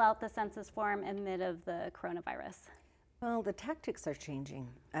fill out the census form amid of the coronavirus? Well, the tactics are changing.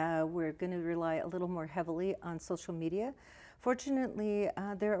 We're going to rely a little more heavily on social media. Fortunately,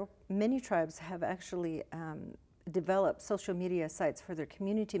 many tribes have actually developed social media sites for their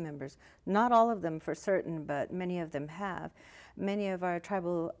community members. Not all of them for certain, but many of them have. Many of our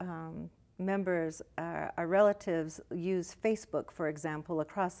tribal members, our relatives, use Facebook, for example,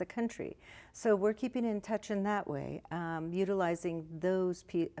 across the country. So we're keeping in touch in that way, utilizing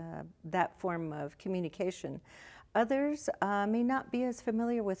that form of communication. Others may not be as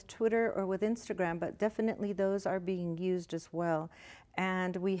familiar with Twitter or with Instagram, but definitely those are being used as well.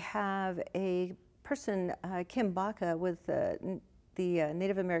 And we have a person, Kim Baca, with the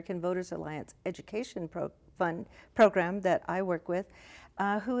Native American Voters Alliance Education Fund program that I work with,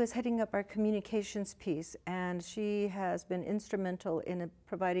 who is heading up our communications piece. And she has been instrumental in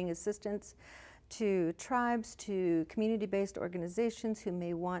providing assistance to tribes, to community-based organizations who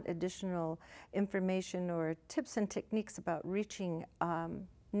may want additional information or tips and techniques about reaching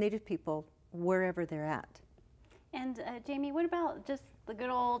Native people wherever they're at. And Jamie, what about just the good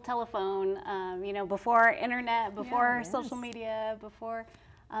old telephone, before internet, before social media, before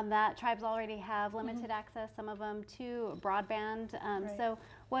that tribes already have limited access, some of them, to broadband. Right. So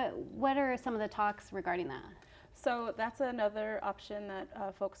what are some of the talks regarding that? So that's another option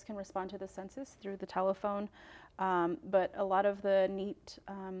that folks can respond to the census through the telephone. But a lot of the neat,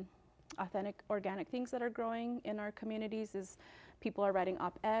 authentic, organic things that are growing in our communities is people are writing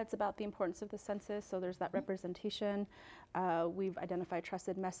op-eds about the importance of the census, so there's that representation. We've identified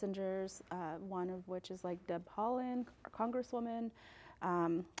trusted messengers, one of which is like Deb Haaland, our Congresswoman,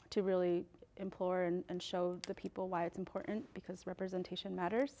 to really implore and show the people why it's important, because representation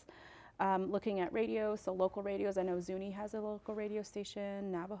matters. Looking at radio, so local radios, I know Zuni has a local radio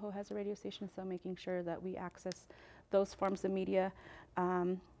station, Navajo has a radio station, so making sure that we access those forms of media,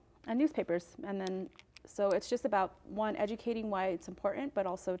 and newspapers. And then, so it's just about, one, educating why it's important, but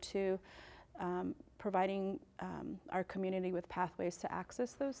also two, providing our community with pathways to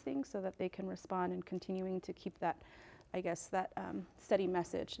access those things so that they can respond, and continuing to keep that, I guess, that steady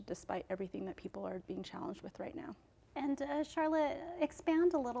message despite everything that people are being challenged with right now. And Charlotte,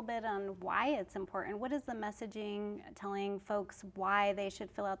 expand a little bit on why it's important. What is the messaging telling folks why they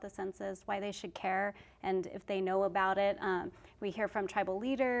should fill out the census, why they should care, and if they know about it? We hear from tribal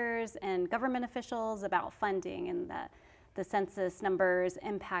leaders and government officials about funding, and that the census numbers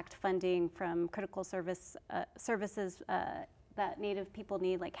impact funding from critical services that Native people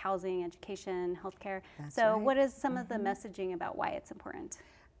need, like housing, education, healthcare. So what is some of the messaging about why it's important?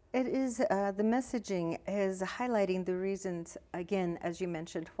 It is, the messaging is highlighting the reasons, again, as you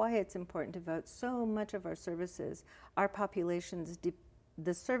mentioned, why it's important to vote. So much of our services, our populations,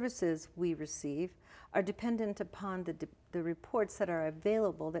 the services we receive are dependent upon the reports that are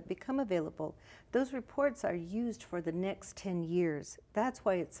available, that become available. Those reports are used for the next 10 years. That's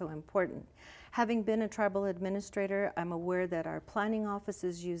why it's so important. Having been a tribal administrator, I'm aware that our planning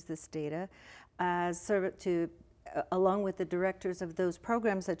offices use this data along with the directors of those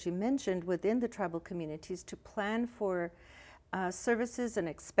programs that you mentioned within the tribal communities, to plan for services and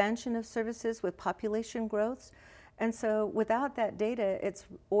expansion of services with population growths. And so without that data,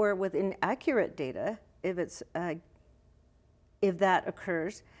 or with inaccurate data, if that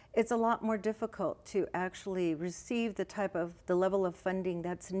occurs, it's a lot more difficult to actually receive the level of funding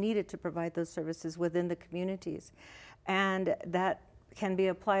that's needed to provide those services within the communities. And that can be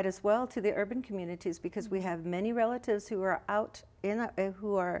applied as well to the urban communities, because we have many relatives who are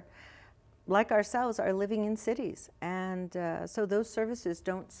who are like ourselves, are living in cities, and so those services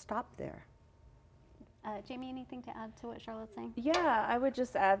don't stop there. Jamie, anything to add to what Charlotte's saying? Yeah, I would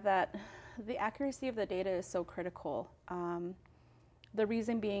just add that the accuracy of the data is so critical. The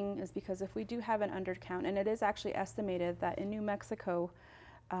reason being is because if we do have an undercount, and it is actually estimated that in New Mexico,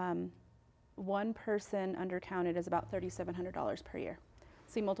 one person undercounted is about $3,700 per year.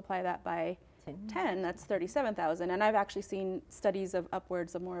 So you multiply that by 10, that's $37,000. And I've actually seen studies of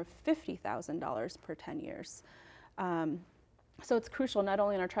upwards of more of $50,000 per 10 years. So it's crucial not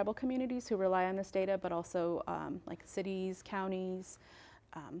only in our tribal communities who rely on this data, but also like cities, counties,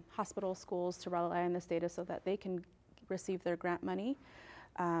 hospitals, schools to rely on this data so that they can receive their grant money.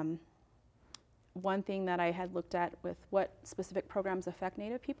 One thing that I had looked at with what specific programs affect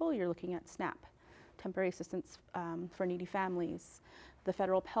Native people, you're looking at SNAP, Temporary Assistance for Needy Families. The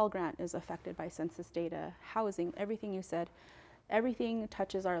federal Pell Grant is affected by census data, housing, everything you said. Everything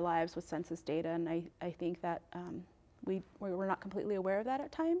touches our lives with census data, and I think that we're not completely aware of that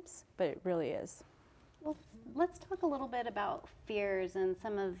at times, but it really is. Well, let's talk a little bit about fears and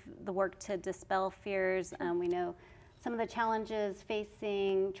some of the work to dispel fears. We know some of the challenges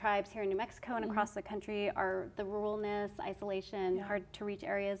facing tribes here in New Mexico and across the country are the ruralness, isolation, hard to reach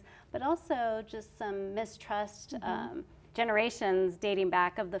areas, but also just some mistrust, generations dating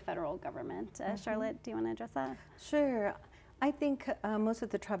back of the federal government. Charlotte, do you want to address that? Sure. I think most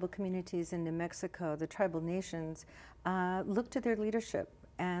of the tribal communities in New Mexico, the tribal nations, look to their leadership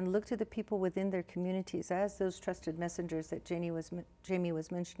and look to the people within their communities as those trusted messengers that Jamie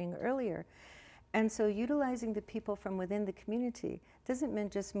was mentioning earlier. And so utilizing the people from within the community doesn't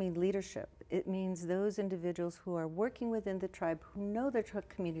just mean leadership. It means those individuals who are working within the tribe who know their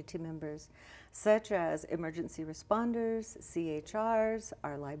community members, such as emergency responders, CHRs,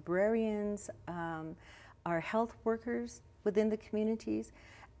 our librarians, our health workers within the communities.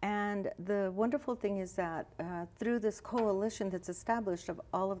 And the wonderful thing is that through this coalition that's established of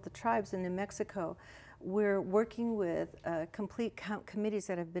all of the tribes in New Mexico, we're working with complete count committees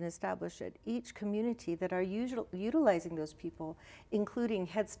that have been established at each community that are utilizing those people, including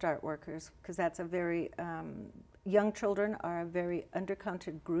Head Start workers, because that's a very, young children are a very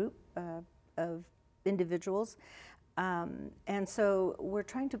undercounted group of individuals. And so we're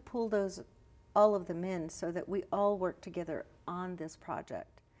trying to pull all of them in so that we all work together on this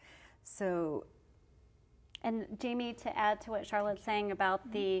project. So, and Jamie, to add to what Charlotte's saying about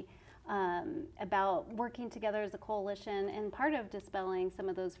about working together as a coalition, and part of dispelling some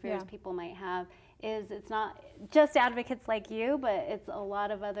of those fears people might have is it's not just advocates like you, but it's a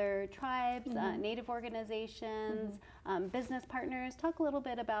lot of other tribes, Native organizations, business partners. Talk a little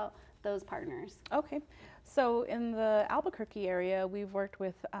bit about those partners. Okay, so in the Albuquerque area, we've worked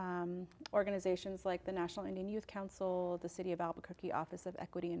with organizations like the National Indian Youth Council, the City of Albuquerque Office of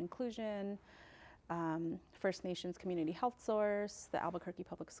Equity and Inclusion, First Nations Community Health Source, the Albuquerque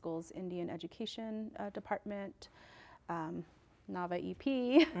Public Schools Indian Education Department, NAVA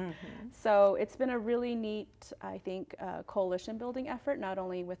EP. So it's been a really neat, I think, coalition building effort, not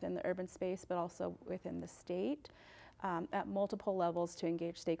only within the urban space, but also within the state, at multiple levels to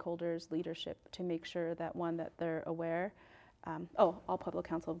engage stakeholders, leadership, to make sure that, one, that they're aware. All Pueblo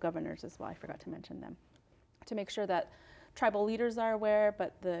Council of Governors as well, I forgot to mention them. To make sure that tribal leaders are aware,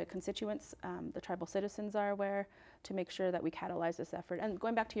 but the constituents, the tribal citizens are aware, to make sure that we catalyze this effort. And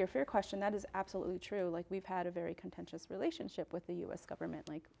going back to your fear question, that is absolutely true. Like, we've had a very contentious relationship with the US government,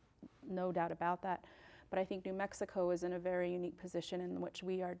 like, no doubt about that. But I think New Mexico is in a very unique position in which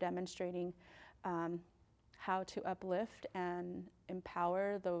we are demonstrating how to uplift and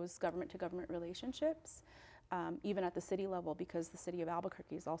empower those government-to-government relationships, even at the city level, because the city of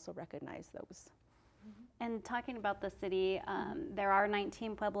Albuquerque has also recognized those. And talking about the city, there are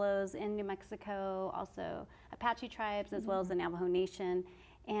 19 pueblos in New Mexico, also Apache tribes as well as the Navajo Nation.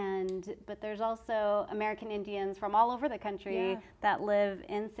 But there's also American Indians from all over the country that live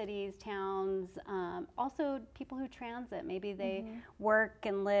in cities, towns, also people who transit. Maybe they work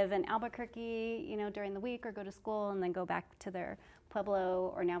and live in Albuquerque, you know, during the week or go to school and then go back to their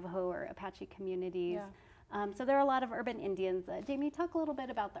Pueblo or Navajo or Apache communities. So there are a lot of urban Indians. Jamie, talk a little bit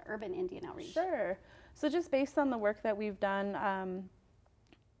about the urban Indian outreach. Sure. So just based on the work that we've done,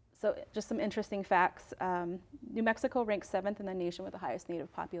 so just some interesting facts. New Mexico ranks 7th in the nation with the highest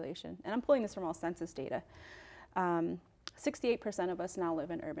Native population. And I'm pulling this from all census data. 68% of us now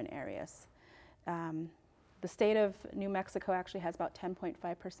live in urban areas. The state of New Mexico actually has about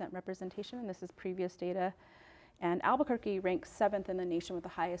 10.5% representation, and this is previous data. And Albuquerque ranks 7th in the nation with the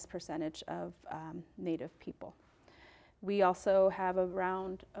highest percentage of Native people. We also have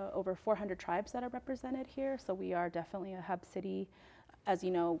around over 400 tribes that are represented here, so we are definitely a hub city. As you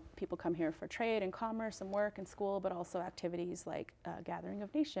know, people come here for trade and commerce and work and school, but also activities like Gathering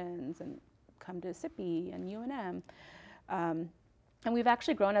of Nations and come to SIPI and UNM. And we've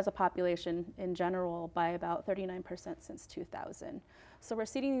actually grown as a population in general by about 39% since 2000. So we're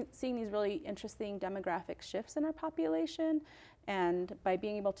seeing these really interesting demographic shifts in our population, and by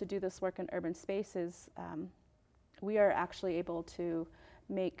being able to do this work in urban spaces, we are actually able to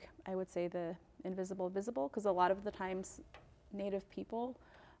make, I would say, the invisible visible, because a lot of the times Native people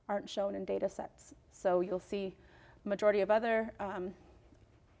aren't shown in data sets. So you'll see majority of other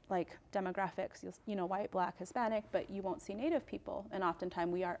like demographics, you know, white, black, Hispanic, but you won't see Native people, and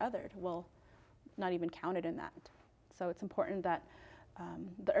oftentimes we are othered. We'll not even counted in that. So it's important that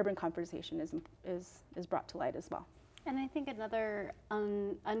the urban conversation is brought to light as well. And I think another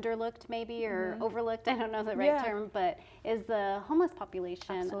underlooked maybe or overlooked, I don't know the right term, but is the homeless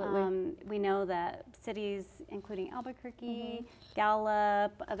population. Absolutely. We know that cities, including Albuquerque,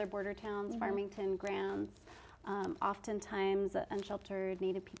 Gallup, other border towns, Farmington, Grants, oftentimes unsheltered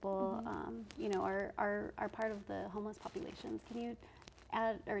Native people, you know, are part of the homeless populations. Can you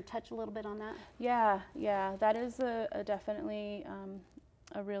add or touch a little bit on that? Yeah, that is a definitely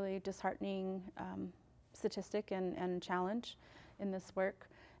a really disheartening statistic and challenge in this work.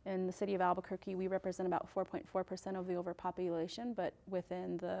 In the city of Albuquerque, we represent about 4.4% of the overpopulation, but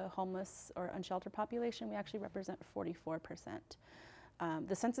within the homeless or unsheltered population, we actually represent 44%.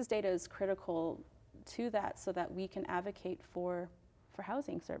 The census data is critical to that so that we can advocate for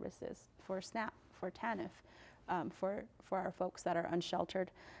housing services, for SNAP, for TANF, for our folks that are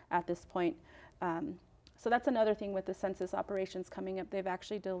unsheltered at this point. So that's another thing with the census operations coming up. They've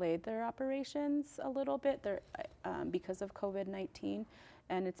actually delayed their operations a little bit because of COVID-19,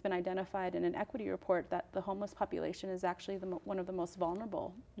 and it's been identified in an equity report that the homeless population is actually one of the most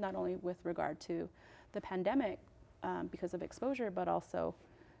vulnerable, not only with regard to the pandemic because of exposure, but also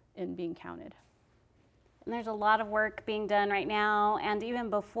in being counted. And there's a lot of work being done right now, and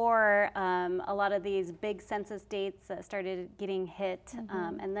even before a lot of these big census dates started getting hit,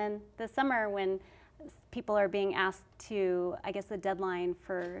 and then this summer when people are being asked to, I guess the deadline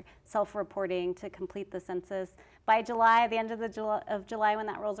for self-reporting to complete the census by July, the end of July when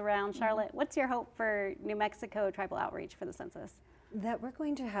that rolls around. Charlotte, what's your hope for New Mexico tribal outreach for the census? That we're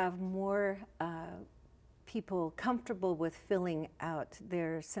going to have more people comfortable with filling out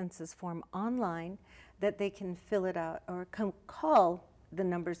their census form online, that they can fill it out or call the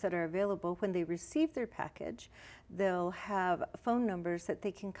numbers that are available. When they receive their package, they'll have phone numbers that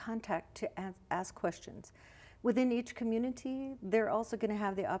they can contact to ask questions. Within each community, they're also going to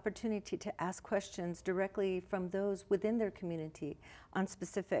have the opportunity to ask questions directly from those within their community on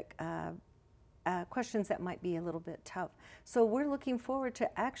specific questions that might be a little bit tough. So we're looking forward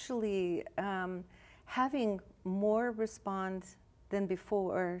to actually having more respond than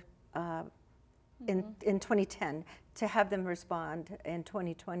before in 2010, to have them respond in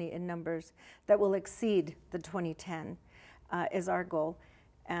 2020 in numbers that will exceed the 2010 is our goal.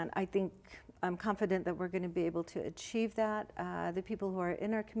 And I'm confident that we're going to be able to achieve that. The people who are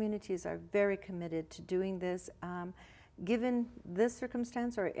in our communities are very committed to doing this. Given this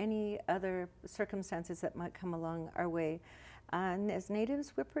circumstance or any other circumstances that might come along our way. And as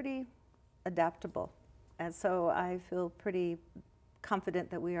Natives, we're pretty adaptable. And so I feel pretty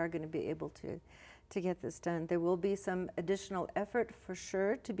confident that we are going to be able to get this done. There will be some additional effort for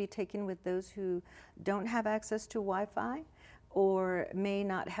sure to be taken with those who don't have access to Wi-Fi or may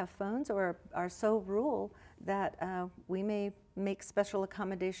not have phones or are so rural that we may make special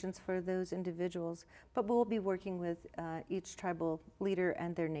accommodations for those individuals. But we'll be working with each tribal leader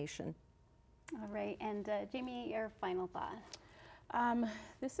and their nation. All right, and Jamie, your final thought.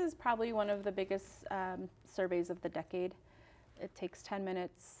 This is probably one of the biggest surveys of the decade. It takes 10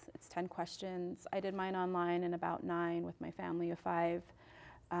 minutes, it's 10 questions. I did mine online in about 9 with my family of 5.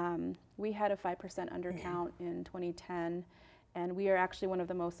 We had a 5% undercount in 2010, and we are actually one of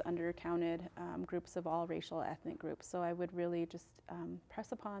the most undercounted groups of all racial ethnic groups. So I would really just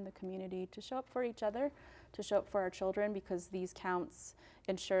press upon the community to show up for each other, to show up for our children, because these counts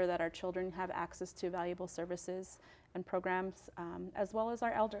ensure that our children have access to valuable services and programs, as well as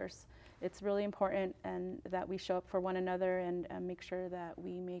our elders. It's really important and that we show up for one another and make sure that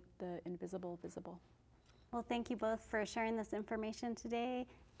we make the invisible visible. Well, thank you both for sharing this information today.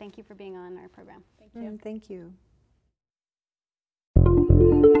 Thank you for being on our program. Thank you. Thank you.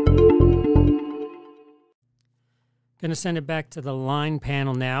 Going to send it back to the line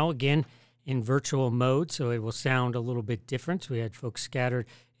panel now, again in virtual mode, so it will sound a little bit different. We had folks scattered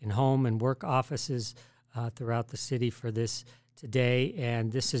in home and work offices throughout the city for this today,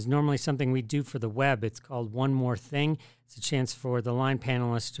 and this is normally something we do for the web. It's called One More Thing. It's a chance for the line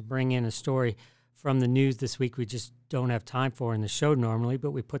panelists to bring in a story from the news this week we just don't have time for in the show normally,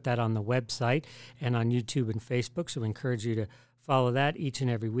 but we put that on the website and on YouTube and Facebook, so we encourage you to follow that each and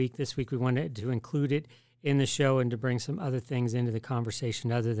every week. This week we wanted to include it in the show and to bring some other things into the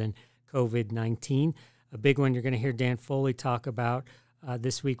conversation other than COVID-19. A big one you're going to hear Dan Foley talk about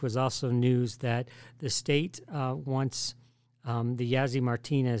this week was also news that the state wants the Yazzie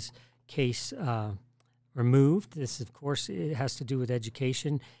Martinez case removed. This, of course, it has to do with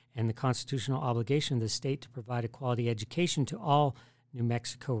education and the constitutional obligation of the state to provide a quality education to all New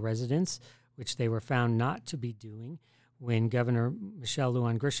Mexico residents, which they were found not to be doing. When Governor Michelle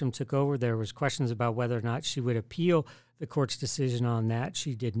Lujan Grisham took over, there was questions about whether or not she would appeal the court's decision on that.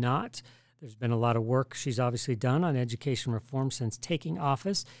 She did not. There's been a lot of work she's obviously done on education reform since taking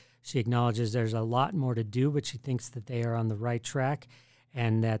office. She acknowledges there's a lot more to do, but she thinks that they are on the right track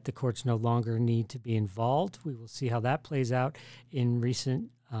and that the courts no longer need to be involved. We will see how that plays out in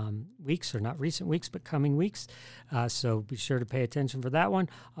recent weeks, or not recent weeks, but coming weeks. So be sure to pay attention for that one.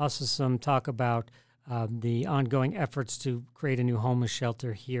 Also some talk about the ongoing efforts to create a new homeless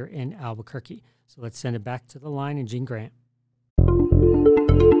shelter here in Albuquerque. So let's send it back to the line and Gene Grant.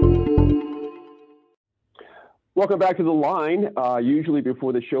 Welcome back to the line. Usually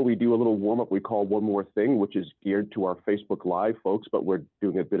before the show, we do a little warm-up we call One More Thing, which is geared to our Facebook Live folks, but we're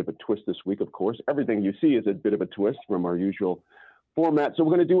doing a bit of a twist this week, of course. Everything you see is a bit of a twist from our usual format. So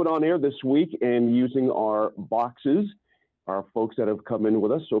we're going to do it on air this week and using our boxes, our folks that have come in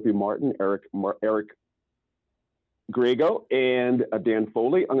with us, Sophie Martin, Eric Griego, and Dan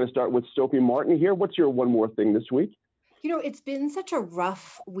Foley. I'm going to start with Sophie Martin here. What's your One More Thing this week? You know, it's been such a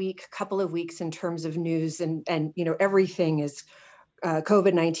rough couple of weeks in terms of news and you know, everything is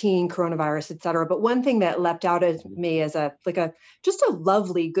COVID-19, coronavirus, et cetera. But one thing that leapt out at me as just a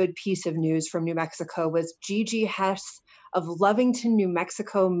lovely, good piece of news from New Mexico was Gigi Hess of Lovington, New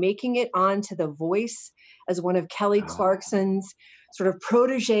Mexico, making it onto The Voice as one of Kelly Clarkson's sort of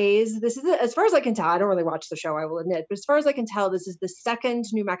proteges. This is, as far as I can tell, I don't really watch the show, I will admit, but as far as I can tell, this is the second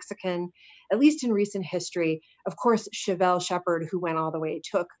New Mexican, at least in recent history. Of course, Chevelle Shepherd, who went all the way,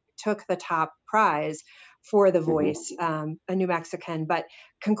 took the top prize for The Voice, a New Mexican. But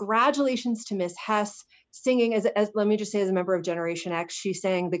congratulations to Miss Hess singing, as let me just say, as a member of Generation X, she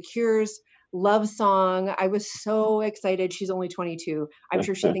sang The Cure's Love Song. I was so excited. She's only 22. I'm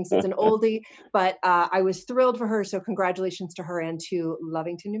sure she thinks it's an oldie, but I was thrilled for her. So congratulations to her and to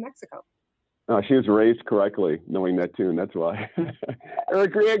Lovington, New Mexico. She was raised correctly, knowing that tune. That's why.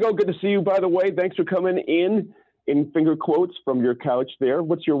 Eric Griego, good to see you, by the way. Thanks for coming in finger quotes from your couch there.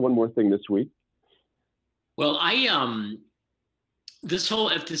 What's your One More Thing this week? Well,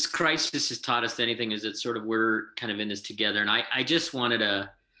 if this crisis has taught us anything, is that sort of we're kind of in this together. And I just wanted to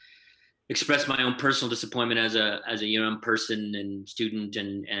express my own personal disappointment as a young person and student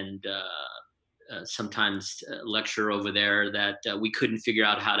and sometimes lecturer over there that we couldn't figure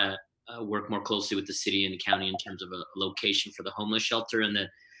out how to work more closely with the city and the county in terms of a location for the homeless shelter, and the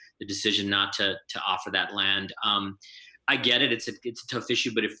decision not to offer that land. I get it; it's a tough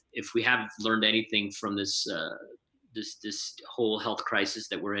issue, but if we have learned anything from this whole health crisis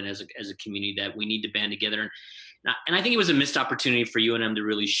that we're in as a community, that we need to band together. And I think it was a missed opportunity for UNM to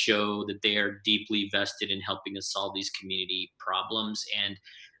really show that they are deeply vested in helping us solve these community problems. And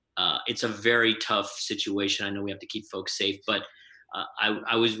it's a very tough situation. I know we have to keep folks safe, but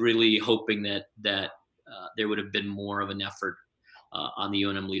I was really hoping that there would have been more of an effort on the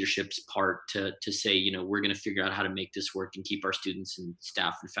UNM leadership's part to say, you know, we're going to figure out how to make this work and keep our students and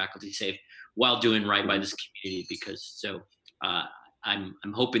staff and faculty safe while doing right by this community.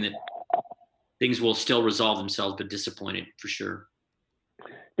 I'm hoping that things will still resolve themselves, but disappointed for sure.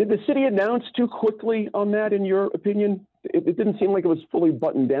 Did the city announce too quickly on that, in your opinion? It didn't seem like it was fully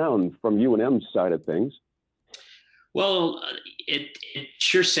buttoned down from UNM's side of things. Well, it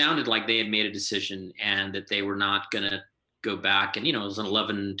sure sounded like they had made a decision and that they were not going to go back. And, it was an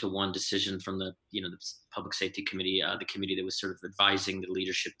 11-1 decision from the Public Safety Committee, the committee that was sort of advising the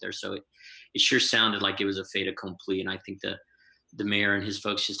leadership there. So it sure sounded like it was a fait accompli. And I think the mayor and his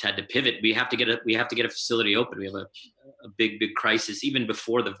folks just had to pivot. We have to get a facility open. We have a big crisis even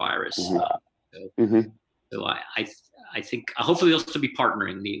before the virus. So I think hopefully they'll still be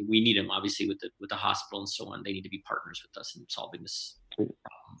partnering. We need them obviously with the hospital and so on. They need to be partners with us in solving this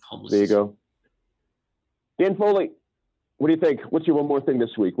homelessness. There you go. Dan Foley, what do you think? What's your one more thing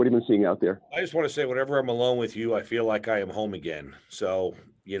this week? What have you been seeing out there? I just want to say, whenever I'm alone with you, I feel like I am home again. So,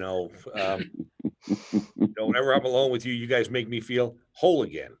 whenever I'm alone with you, you guys make me feel whole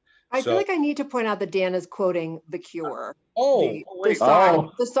again. I feel like I need to point out that Dan is quoting The Cure. The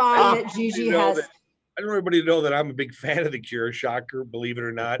song that Gigi has. I don't want everybody to know that I'm a big fan of The Cure, shocker, believe it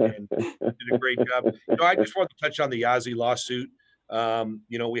or not, and did a great job. I just want to touch on the Yazzie lawsuit.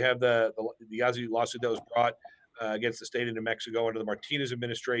 We have the Yazzie lawsuit that was brought against the state of New Mexico under the Martinez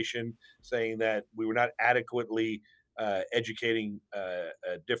administration, saying that we were not adequately educating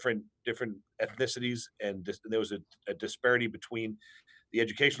different ethnicities, and there was a disparity between the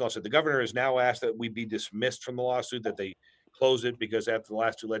education lawsuit. The governor has now asked that we be dismissed from the lawsuit, that they close it, because after the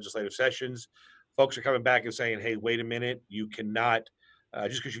last two legislative sessions, folks are coming back and saying, hey, wait a minute, you cannot,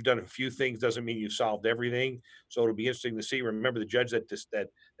 just because you've done a few things doesn't mean you've solved everything. So it'll be interesting to see. Remember, the judge that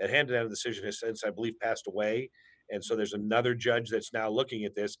handed down the decision has since, I believe, passed away. And so there's another judge that's now looking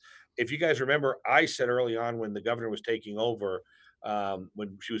at this. If you guys remember, I said early on when the governor was taking over,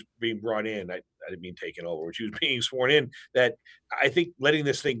 when she was being brought in, I didn't mean taken over, when she was being sworn in, that I think letting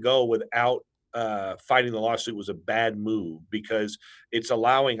this thing go without fighting the lawsuit was a bad move, because it's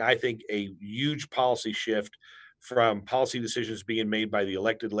allowing, I think, a huge policy shift from policy decisions being made by the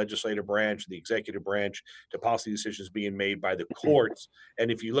elected legislative branch, the executive branch, to policy decisions being made by the courts.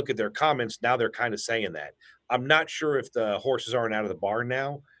 And if you look at their comments, now they're kind of saying that. I'm not sure if the horses aren't out of the barn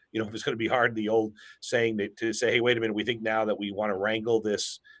now. If it's going to be hard, the old saying to say, hey, wait a minute, we think now that we want to wrangle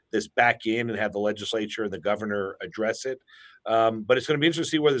this back in and have the legislature and the governor address it. But it's going to be interesting to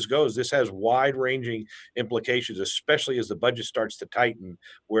see where this goes. This has wide-ranging implications, especially as the budget starts to tighten,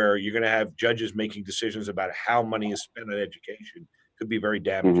 where you're going to have judges making decisions about how money is spent on education. Could be very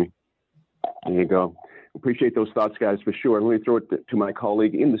damaging. There you go. Appreciate those thoughts, guys, for sure. Let me throw it to my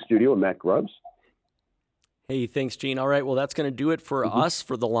colleague in the studio, Matt Grubbs. Hey, thanks, Gene. All right, well, that's going to do it for us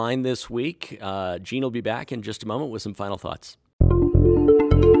for The Line this week. Gene will be back in just a moment with some final thoughts.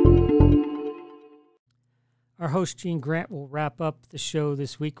 Our host, Gene Grant, will wrap up the show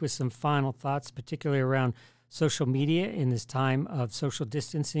this week with some final thoughts, particularly around social media in this time of social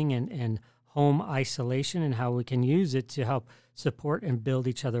distancing and home isolation, and how we can use it to help support and build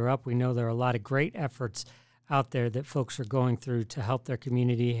each other up. We know there are a lot of great efforts out there that folks are going through to help their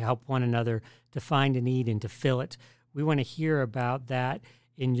community, help one another, to find a need and to fill it. We want to hear about that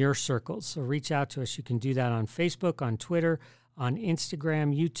in your circles. So reach out to us. You can do that on Facebook, on Twitter, on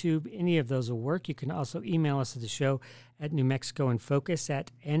Instagram, YouTube. Any of those will work. You can also email us at the show at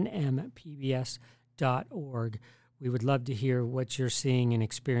newmexicoinfocus@nmpbs.org. We would love to hear what you're seeing and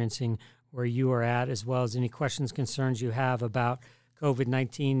experiencing where you are at, as well as any questions, concerns you have about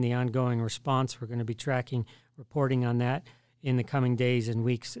COVID-19, the ongoing response. We're going to be tracking, reporting on that in the coming days and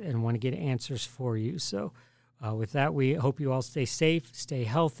weeks, and want to get answers for you. So with that, we hope you all stay safe, stay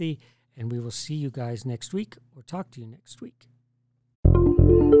healthy, and we will see you guys next week or talk to you next week.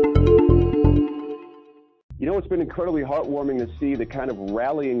 It's been incredibly heartwarming to see the kind of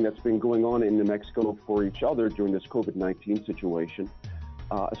rallying that's been going on in New Mexico for each other during this COVID-19 situation,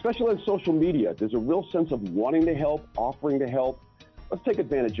 especially on social media. There's a real sense of wanting to help, offering to help. Let's take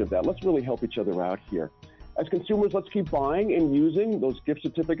advantage of that. Let's really help each other out here. As consumers, let's keep buying and using those gift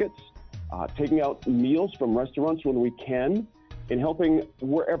certificates, taking out meals from restaurants when we can, and helping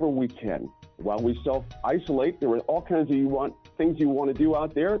wherever we can. While we self-isolate, there are all kinds of things you want to do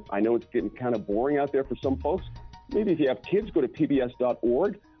out there. I know it's getting kind of boring out there for some folks. Maybe if you have kids, go to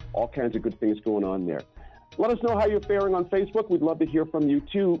pbs.org. All kinds of good things going on there. Let us know how you're faring on Facebook. We'd love to hear from you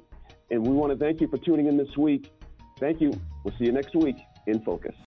too. And we want to thank you for tuning in this week. Thank you. We'll see you next week in Focus.